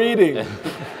 Do the reading.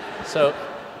 So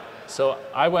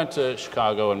I went to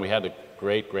Chicago and we had a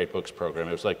great books program.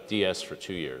 It was like DS for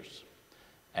 2 years.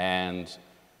 And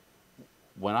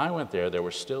when I went there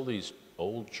were still these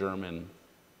old German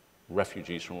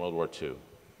refugees from World War II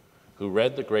who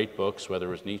read the great books, whether it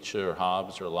was Nietzsche or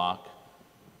Hobbes or Locke,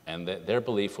 and their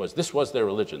belief was this was their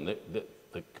religion.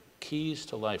 The keys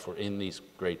to life were in these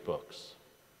great books.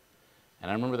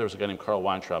 And I remember there was a guy named Carl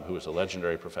Weintraub who was a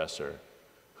legendary professor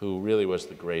who really was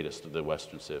the greatest of the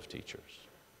Western Civ teachers.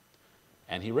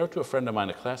 And he wrote to a friend of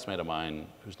mine, a classmate of mine,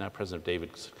 who's now president of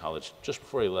David's College, just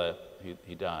before he left,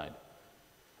 he died.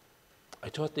 I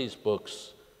taught these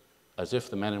books as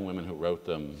if the men and women who wrote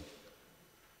them,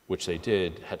 which they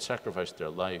did, had sacrificed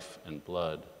their life and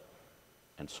blood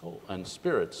and soul and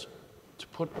spirits to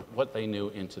put what they knew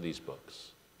into these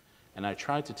books. And I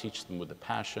tried to teach them with the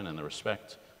passion and the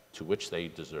respect to which they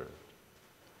deserved.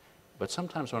 But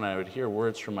sometimes when I would hear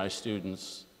words from my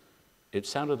students, it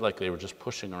sounded like they were just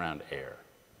pushing around air.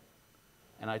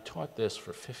 And I taught this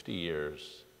for 50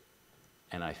 years,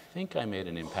 and I think I made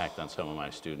an impact on some of my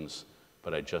students,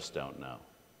 but I just don't know.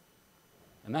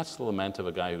 And that's the lament of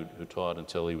a guy who taught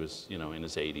until he was, in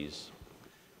his 80s,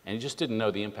 and he just didn't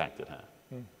know the impact it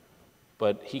had.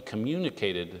 But he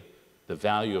communicated the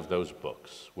value of those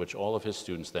books, which all of his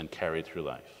students then carried through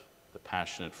life, the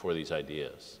passionate for these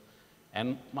ideas.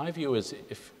 And my view is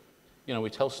if, we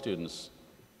tell students,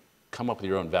 come up with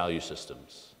your own value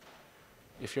systems.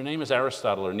 If your name is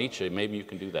Aristotle or Nietzsche, maybe you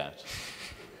can do that.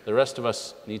 The rest of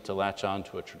us need to latch on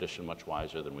to a tradition much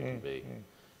wiser than we can be.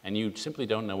 And you simply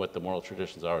don't know what the moral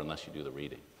traditions are unless you do the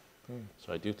reading.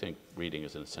 So I do think reading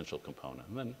is an essential component.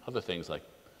 And then other things like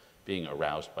being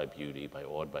aroused by beauty,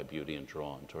 awed by beauty, and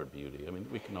drawn toward beauty. I mean,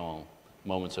 we can all,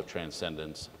 moments of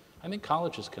transcendence. I think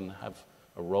colleges can have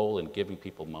a role in giving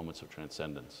people moments of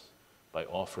transcendence by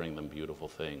offering them beautiful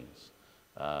things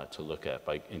to look at,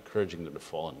 by encouraging them to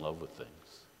fall in love with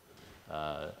things.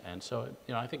 And so,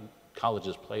 I think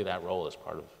colleges play that role as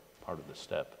part of the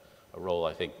step, a role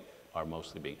I think are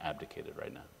mostly being abdicated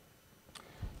right now.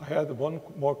 I had one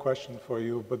more question for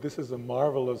you, but this is a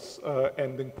marvelous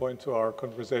ending point to our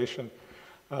conversation.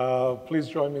 Please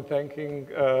join me in thanking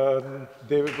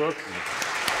David Brooks.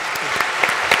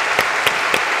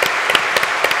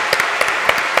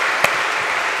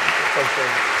 Thanks very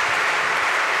much.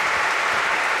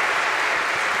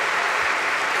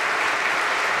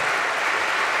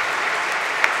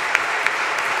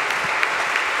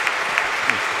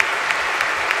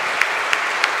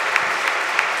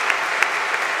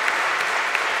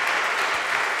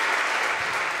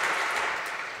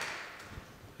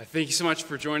 I Thank you so much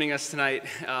for joining us tonight.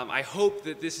 I hope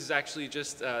that this is actually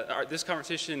just, this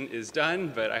conversation is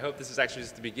done, but I hope this is actually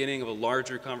just the beginning of a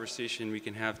larger conversation we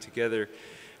can have together.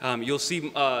 You'll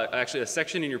see actually a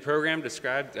section in your program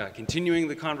described continuing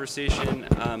the conversation.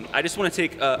 I just want to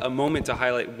take a moment to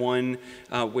highlight one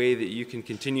way that you can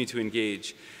continue to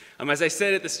engage. As I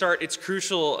said at the start, it's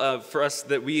crucial for us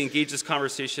that we engage this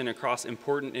conversation across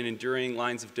important and enduring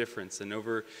lines of difference. And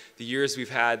over the years,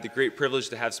 we've had the great privilege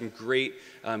to have some great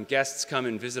guests come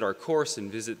and visit our course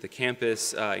and visit the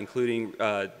campus, including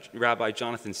Rabbi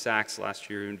Jonathan Sachs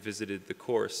last year, who visited the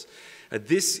course.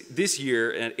 This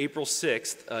year, on April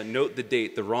 6th, note the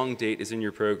date, the wrong date is in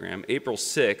your program. April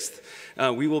 6th,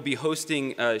 we will be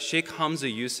hosting Sheikh Hamza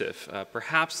Yusuf,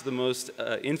 perhaps the most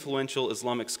influential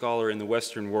Islamic scholar in the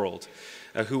Western world,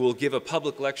 who will give a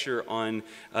public lecture on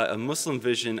a Muslim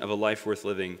vision of a life worth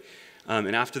living.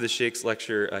 And after the Sheikh's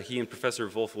lecture, he and Professor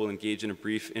Volf will engage in a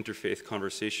brief interfaith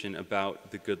conversation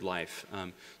about the good life.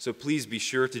 So please be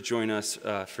sure to join us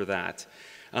for that.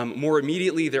 More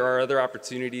immediately, there are other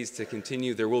opportunities to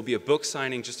continue. There will be a book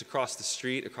signing just across the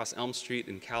street, across Elm Street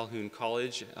in Calhoun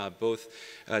College. Both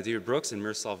David Brooks and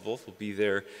Miroslav Volf will be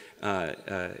there.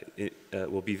 And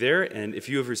if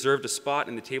you have reserved a spot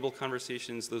in the table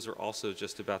conversations, those are also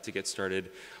just about to get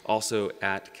started, also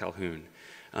at Calhoun.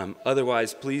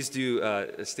 Otherwise, please do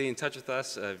stay in touch with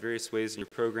us various ways in your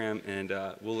program, and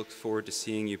we'll look forward to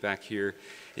seeing you back here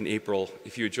in April.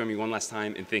 If you would join me one last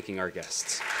time in thanking our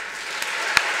guests.